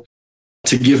able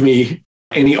to give me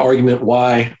any argument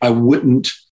why I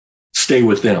wouldn't stay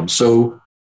with them. So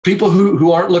people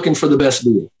who aren't looking for the best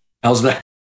deal, how's that?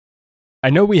 I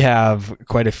know we have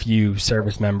quite a few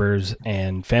service members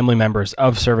and family members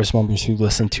of service members who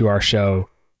listen to our show.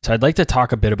 So I'd like to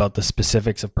talk a bit about the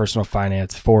specifics of personal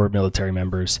finance for military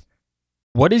members.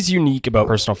 What is unique about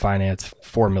personal finance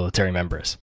for military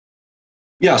members?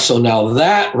 Yeah, so now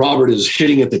that, Robert, is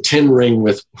hitting at the 10 ring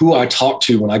with who I talk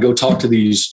to when I go talk to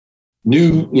these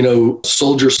new,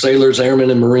 soldiers, sailors,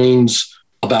 airmen, and Marines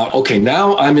about, okay,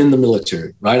 now I'm in the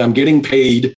military, right? I'm getting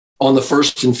paid on the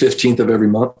 1st and 15th of every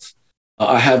month.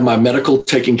 I have my medical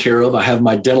taken care of. I have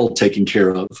my dental taken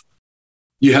care of.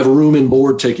 You have a room and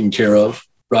board taken care of,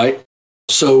 right?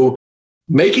 So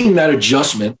making that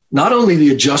adjustment, not only the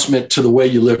adjustment to the way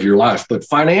you live your life, but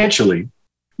financially,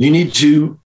 you need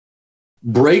to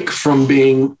break from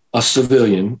being a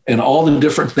civilian and all the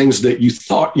different things that you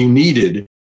thought you needed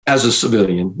as a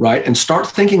civilian, right? And start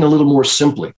thinking a little more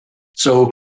simply. So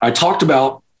I talked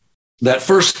about that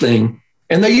first thing,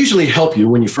 and they usually help you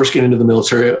when you first get into the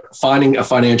military, finding a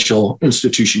financial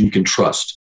institution you can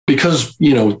trust. Because,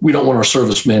 we don't want our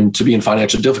servicemen to be in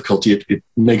financial difficulty. It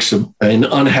makes an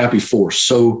unhappy force.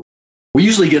 So we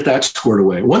usually get that squared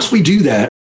away. Once we do that,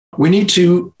 we need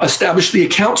to establish the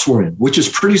accounts we're in, which is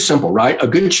pretty simple, right? A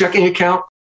good checking account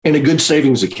and a good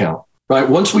savings account, right?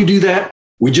 Once we do that,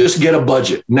 we just get a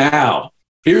budget. Now,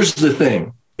 here's the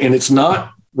thing, and it's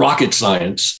not rocket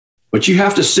science, but you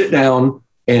have to sit down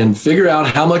and figure out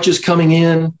how much is coming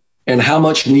in and how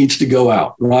much needs to go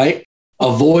out, right?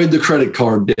 Avoid the credit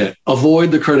card debt.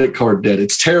 Avoid the credit card debt.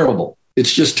 It's terrible.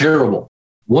 It's just terrible.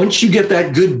 Once you get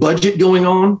that good budget going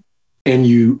on,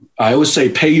 and I always say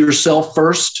pay yourself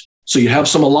first. So you have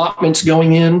some allotments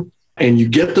going in and you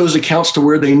get those accounts to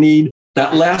where they need.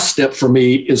 That last step for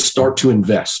me is start to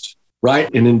invest, right?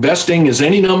 And investing is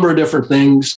any number of different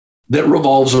things that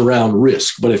revolves around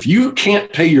risk. But if you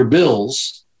can't pay your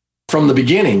bills from the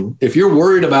beginning, if you're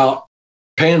worried about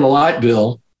paying the light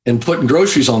bill and putting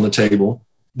groceries on the table,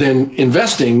 then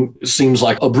investing seems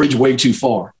like a bridge way too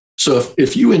far. So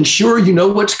if you ensure you know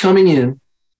what's coming in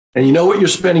and you know what you're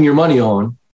spending your money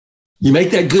on, you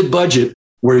make that good budget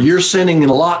where you're sending an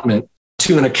allotment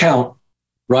to an account,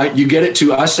 right? You get it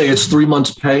to, I say it's 3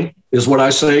 months pay is what I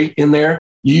say in there.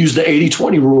 You use the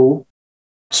 80-20 rule.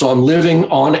 So I'm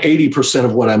living on 80%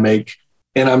 of what I make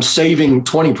and I'm saving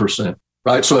 20%,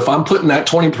 right? So if I'm putting that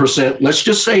 20%, let's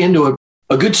just say into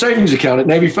a good savings account at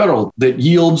Navy Federal that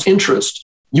yields interest,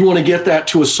 you want to get that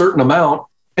to a certain amount,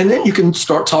 and then you can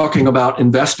start talking about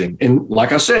investing. And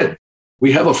like I said,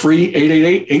 we have a free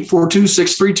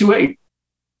 888-842-6328.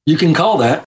 You can call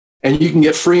that and you can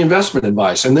get free investment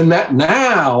advice. And then that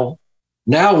now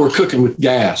we're cooking with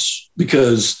gas,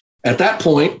 because at that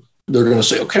point, they're going to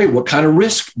say, okay, what kind of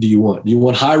risk do you want? Do you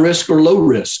want high risk or low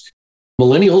risk?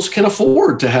 millennials can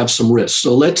afford to have some risk.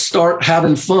 So let's start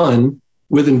having fun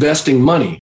with investing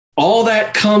money. All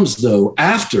that comes, though,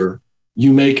 after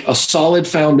you make a solid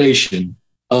foundation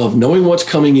of knowing what's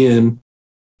coming in,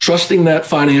 trusting that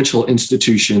financial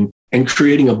institution, and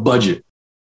creating a budget.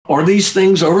 Are these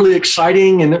things overly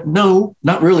exciting? And no,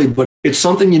 not really, but it's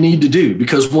something you need to do,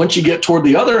 because once you get toward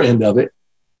the other end of it,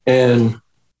 and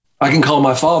I can call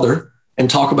my father and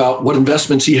talk about what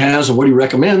investments he has and what he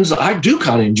recommends, I do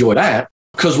kind of enjoy that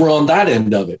because we're on that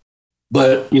end of it.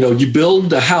 But, you build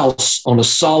the house on a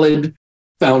solid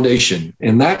foundation,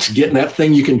 and that's getting that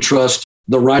thing you can trust,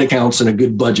 the right accounts, and a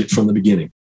good budget from the beginning.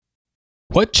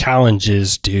 What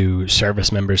challenges do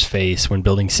service members face when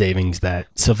building savings that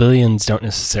civilians don't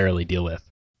necessarily deal with?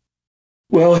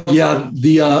 Well, yeah,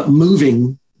 the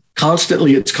moving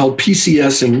constantly, it's called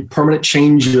PCSing, permanent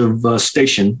change of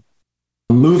station.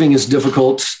 Moving is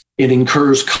difficult. It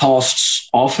incurs costs.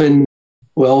 Often,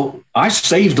 I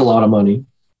saved a lot of money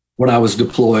when I was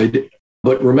deployed.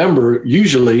 But remember,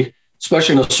 usually,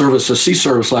 especially in a sea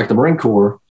service like the Marine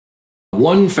Corps,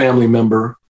 one family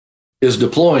member is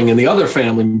deploying and the other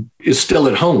family is still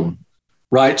at home,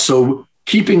 right? So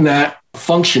keeping that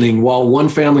functioning while one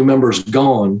family member is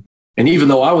gone. And even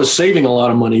though I was saving a lot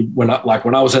of money when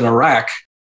I was in Iraq,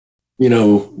 we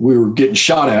were getting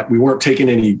shot at, we weren't taking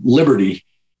any liberty,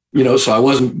 so I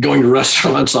wasn't going to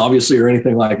restaurants, obviously, or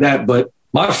anything like that. But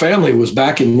my family was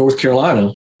back in North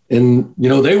Carolina and,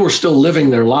 they were still living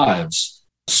their lives.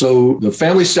 So the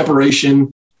family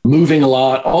separation, moving a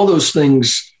lot, all those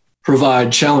things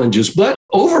provide challenges. But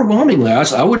overwhelmingly,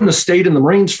 I wouldn't have stayed in the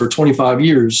Marines for 25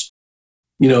 years,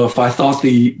 if I thought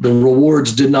the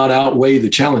rewards did not outweigh the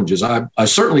challenges. I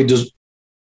certainly just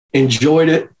enjoyed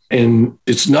it, and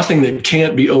it's nothing that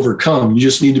can't be overcome. You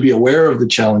just need to be aware of the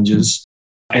challenges.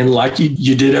 And like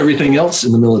you did everything else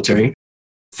in the military,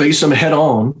 face them head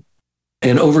on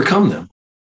and overcome them.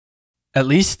 At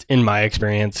least in my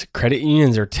experience, credit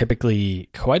unions are typically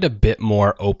quite a bit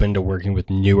more open to working with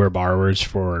newer borrowers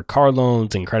for car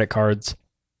loans and credit cards.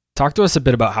 Talk to us a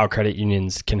bit about how credit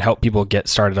unions can help people get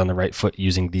started on the right foot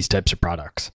using these types of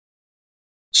products.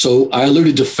 So I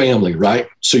alluded to family, right?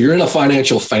 So you're in a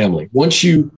financial family. Once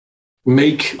you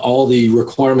make all the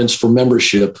requirements for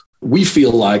membership, we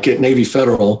feel like at Navy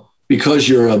Federal, because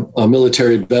you're a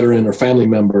military veteran or family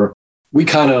member, we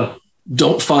kind of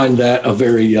don't find that a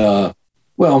very,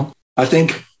 I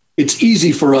think it's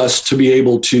easy for us to be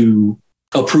able to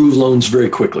approve loans very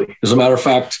quickly. As a matter of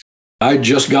fact,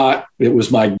 it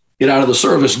was my get out of the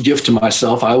service gift to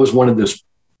myself. I always wanted this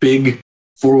big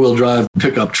 4-wheel drive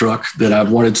pickup truck that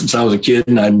I've wanted since I was a kid.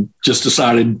 And I just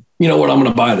decided, I'm going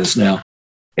to buy this now.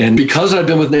 And because I've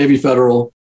been with Navy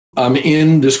Federal, I'm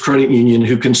in this credit union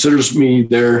who considers me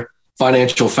their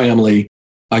financial family.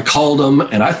 I called them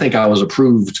and I think I was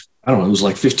approved. I don't know, it was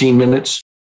like 15 minutes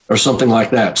or something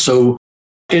like that. So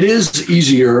it is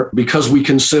easier because we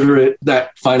consider it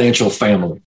that financial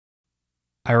family.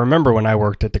 I remember when I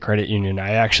worked at the credit union,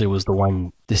 I actually was the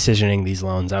one decisioning these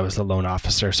loans. I was the loan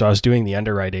officer. So I was doing the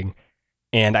underwriting.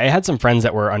 And I had some friends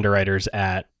that were underwriters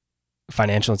at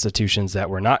financial institutions that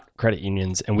were not credit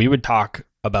unions. And we would talk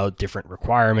about different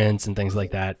requirements and things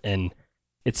like that. And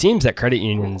it seems that credit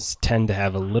unions tend to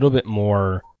have a little bit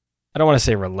more, I don't want to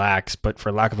say relaxed, but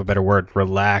for lack of a better word,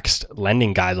 relaxed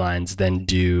lending guidelines than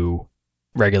do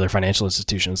regular financial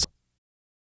institutions.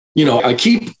 I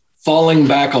keep falling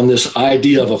back on this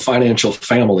idea of a financial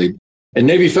family. And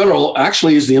Navy Federal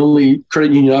actually is the only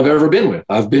credit union I've ever been with.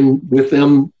 I've been with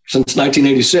them since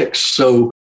 1986.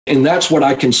 So, and that's what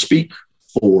I can speak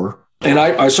for. And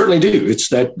I certainly do. It's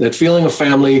that feeling of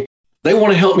family. They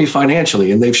want to help me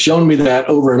financially, and they've shown me that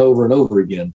over and over and over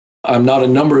again. I'm not a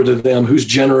number to them who's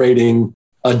generating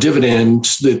a dividend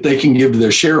that they can give to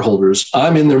their shareholders.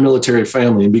 I'm in their military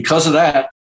family. And because of that,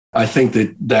 I think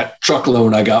that truck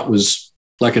loan I got was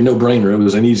like a no-brainer. It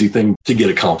was an easy thing to get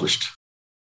accomplished.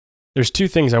 There's two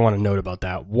things I want to note about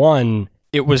that. One,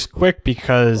 it was quick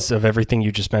because of everything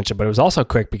you just mentioned, but it was also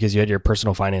quick because you had your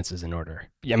personal finances in order.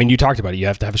 I mean, you talked about it. You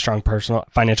have to have a strong personal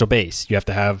financial base. You have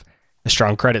to have a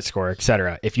strong credit score,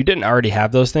 etc. If you didn't already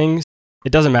have those things,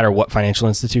 it doesn't matter what financial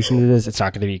institution it is, it's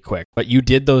not going to be quick. But you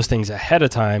did those things ahead of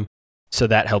time, so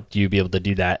that helped you be able to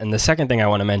do that. And the second thing I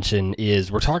want to mention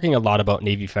is we're talking a lot about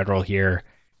Navy Federal here,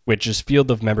 which is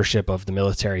field of membership of the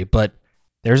military, but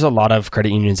there's a lot of credit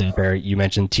unions out there. You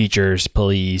mentioned teachers,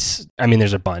 police. I mean,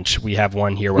 there's a bunch. We have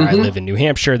one here where I live in New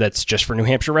Hampshire that's just for New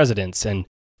Hampshire residents. And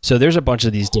so there's a bunch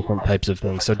of these different types of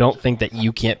things. So don't think that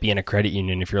you can't be in a credit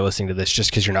union if you're listening to this just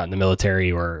because you're not in the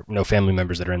military or no family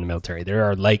members that are in the military. There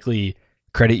are likely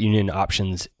credit union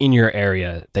options in your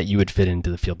area that you would fit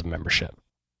into the field of membership.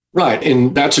 Right.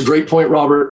 And that's a great point,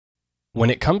 Robert. When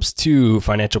it comes to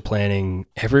financial planning,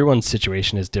 everyone's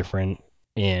situation is different,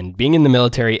 and being in the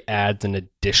military adds an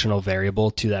additional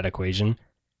variable to that equation.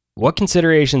 What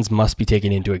considerations must be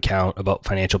taken into account about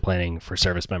financial planning for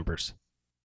service members?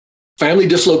 Family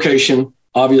dislocation,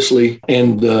 obviously,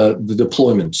 and the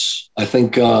deployments. I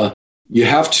think you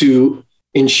have to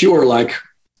ensure, like,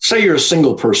 say you're a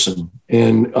single person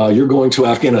and you're going to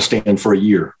Afghanistan for a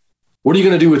year. What are you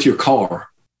going to do with your car?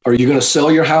 Are you going to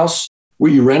sell your house? Were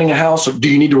you renting a house, or do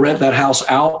you need to rent that house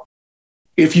out?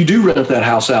 If you do rent that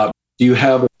house out, do you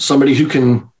have somebody who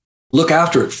can look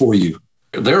after it for you?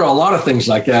 There are a lot of things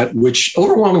like that, which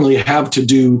overwhelmingly have to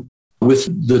do with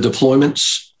the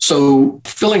deployments. So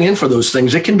filling in for those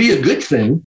things, it can be a good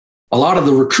thing. A lot of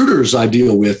the recruiters I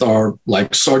deal with are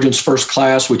like sergeants first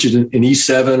class, which is an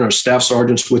E7, or staff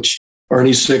sergeants, which are an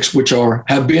E6, which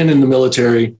have been in the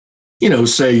military,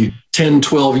 say 10,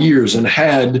 12 years and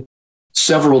had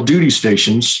several duty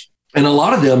stations. And a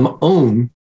lot of them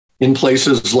own in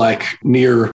places like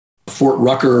near Fort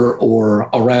Rucker or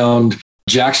around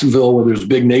Jacksonville, where there's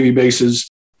big Navy bases,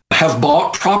 have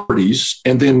bought properties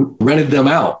and then rented them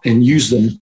out and used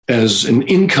them as an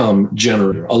income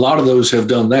generator. A lot of those have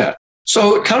done that.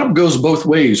 So it kind of goes both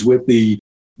ways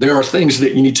there are things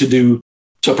that you need to do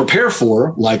to prepare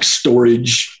for, like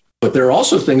storage, but there are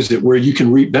also things where you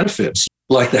can reap benefits.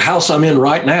 Like the house I'm in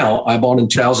right now, I bought in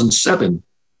 2007,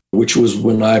 which was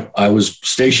when I was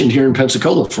stationed here in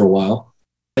Pensacola for a while.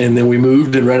 And then we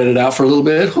moved and rented it out for a little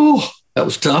bit. Oh, that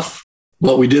was tough,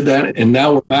 but we did that. And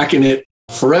now we're back in it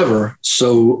forever.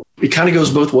 So it kind of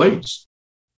goes both ways.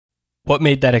 What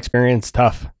made that experience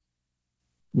tough?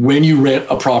 When you rent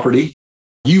a property,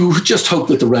 you just hope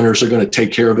that the renters are going to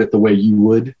take care of it the way you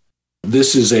would.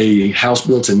 This is a house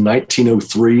built in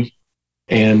 1903,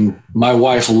 and my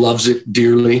wife loves it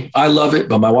dearly. I love it,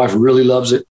 but my wife really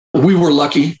loves it. We were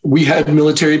lucky. We had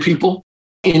military people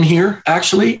in here,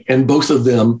 actually, and both of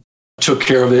them took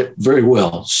care of it very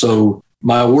well. So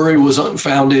my worry was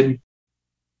unfounded.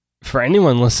 For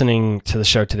anyone listening to the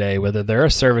show today, whether they're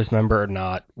a service member or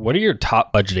not, what are your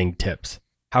top budgeting tips?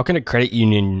 How can a credit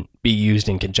union be used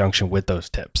in conjunction with those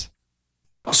tips?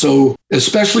 So,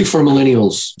 especially for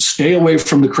millennials, stay away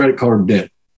from the credit card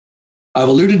debt. I've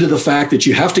alluded to the fact that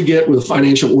you have to get with a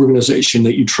financial organization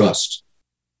that you trust.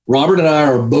 Robert and I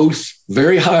are both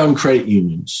very high on credit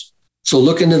unions. So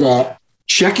look into that,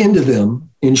 check into them,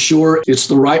 ensure it's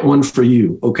the right one for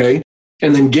you, okay?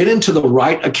 And then get into the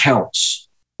right accounts.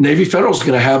 Navy Federal is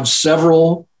going to have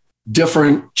several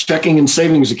different checking and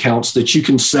savings accounts that you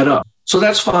can set up. So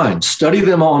that's fine. Study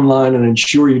them online and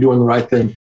ensure you're doing the right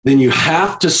thing. Then you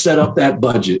have to set up that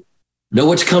budget. Know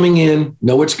what's coming in,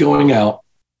 know what's going out,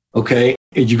 okay?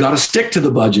 And you got to stick to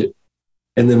the budget.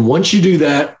 And then once you do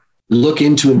that, look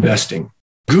into investing.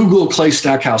 Google Clay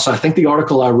Stackhouse. I think the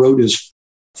article I wrote is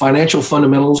Financial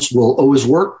Fundamentals Will Always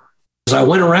Work. As I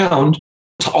went around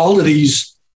to all of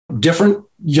these different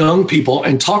young people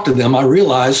and talked to them, I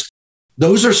realized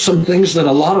those are some things that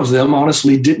a lot of them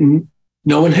honestly didn't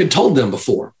know and had told them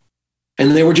before.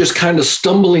 And they were just kind of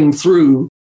stumbling through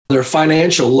their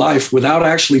financial life without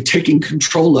actually taking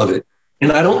control of it.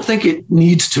 And I don't think it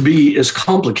needs to be as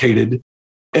complicated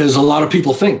as a lot of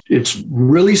people think. It's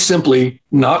really simply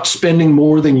not spending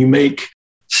more than you make,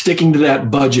 sticking to that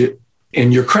budget,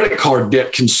 and your credit card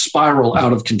debt can spiral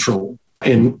out of control.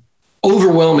 And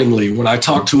overwhelmingly, when I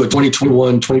talk to a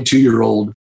 21,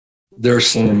 22-year-old, they're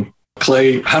saying,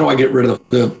 Clay, how do I get rid of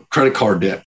the credit card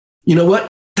debt? You know what?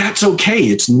 That's okay.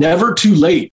 It's never too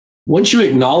late. Once you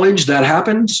acknowledge that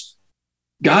happens,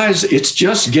 guys, it's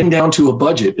just getting down to a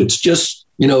budget. It's just,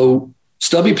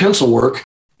 stubby pencil work.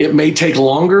 It may take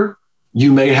longer.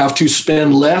 You may have to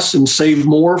spend less and save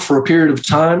more for a period of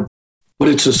time, but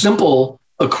it's a simple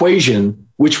equation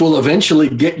which will eventually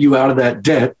get you out of that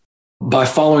debt by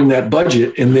following that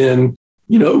budget. And then,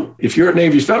 if you're at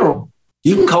Navy Federal,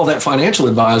 you can call that financial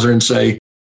advisor and say,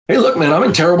 hey, look, man, I'm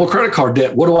in terrible credit card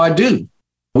debt. What do I do?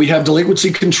 We have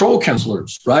delinquency control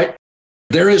counselors, right?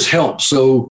 There is help.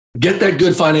 So get that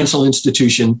good financial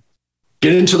institution,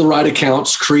 get into the right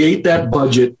accounts, create that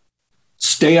budget,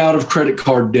 stay out of credit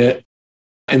card debt,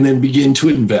 and then begin to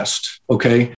invest,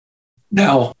 okay?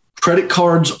 Now, credit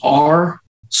cards are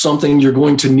something you're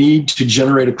going to need to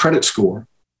generate a credit score.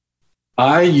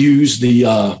 I use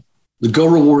the Go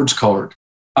Rewards card.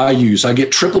 I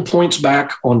get triple points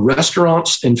back on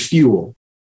restaurants and fuel.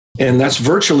 And that's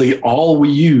virtually all we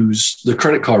use the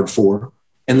credit card for.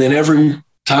 And then every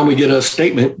time we get a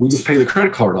statement, we just pay the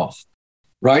credit card off,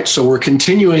 right? So we're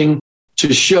continuing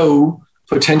to show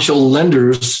potential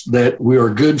lenders that we are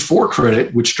good for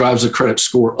credit, which drives the credit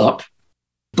score up.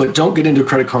 but don't get into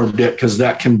credit card debt because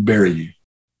that can bury you.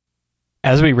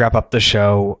 As we wrap up the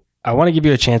show, I want to give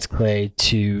you a chance, Clay,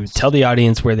 to tell the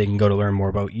audience where they can go to learn more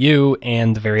about you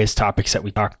and the various topics that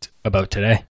we talked about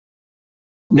today.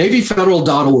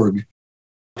 NavyFederal.org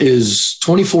is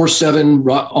 24/7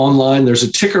 online. There's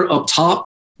a ticker up top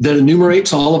that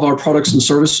enumerates all of our products and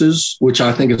services, which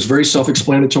I think is very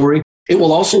self-explanatory. It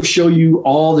will also show you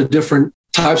all the different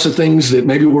types of things that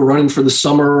maybe we're running for the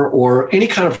summer or any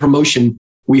kind of promotion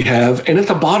we have. And at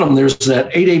the bottom, there's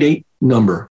that 888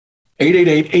 number,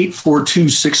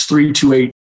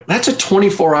 888-842-6328. That's a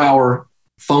 24-hour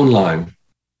phone line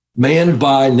manned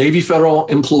by Navy Federal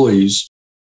employees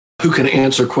who can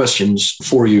answer questions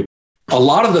for you. A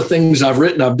lot of the things I've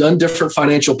written, I've done different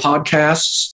financial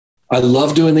podcasts. I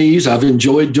love doing these. I've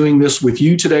enjoyed doing this with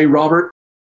you today, Robert.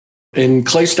 And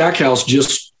Clay Stackhouse,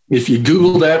 just if you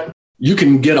Google that, you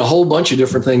can get a whole bunch of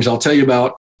different things. I'll tell you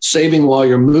about saving while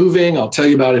you're moving. I'll tell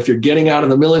you about if you're getting out of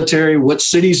the military, what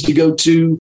cities to go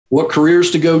to, what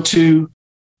careers to go to.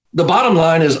 The bottom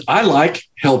line is I like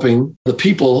helping the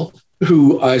people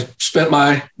who I spent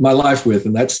my life with,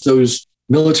 and that's those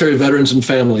military veterans and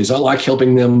families. I like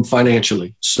helping them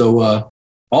financially. So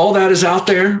all that is out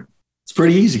there. It's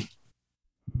pretty easy.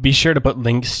 Be sure to put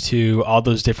links to all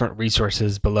those different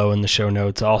resources below in the show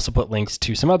notes. I'll also put links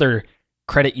to some other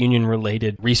credit union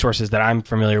related resources that I'm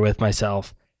familiar with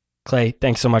myself. Clay,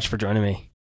 thanks so much for joining me.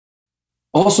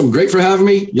 Awesome. Great for having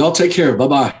me. Y'all take care.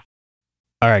 Bye-bye.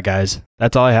 All right, guys.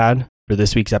 That's all I had for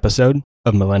this week's episode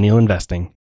of Millennial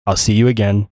Investing. I'll see you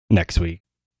again next week.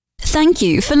 Thank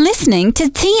you for listening to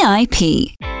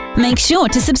TIP. Make sure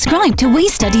to subscribe to We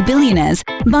Study Billionaires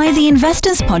by the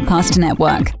Investors Podcast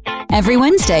Network. Every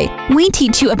Wednesday, we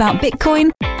teach you about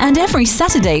Bitcoin, and every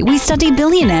Saturday, we study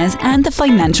billionaires and the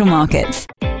financial markets.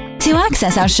 To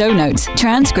access our show notes,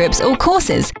 transcripts, or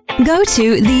courses, go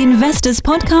to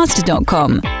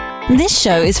theinvestorspodcast.com. This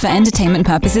show is for entertainment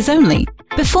purposes only.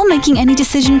 Before making any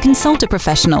decision, consult a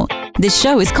professional. This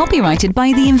show is copyrighted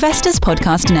by the Investors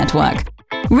Podcast Network.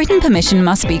 Written permission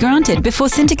must be granted before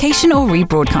syndication or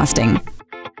rebroadcasting.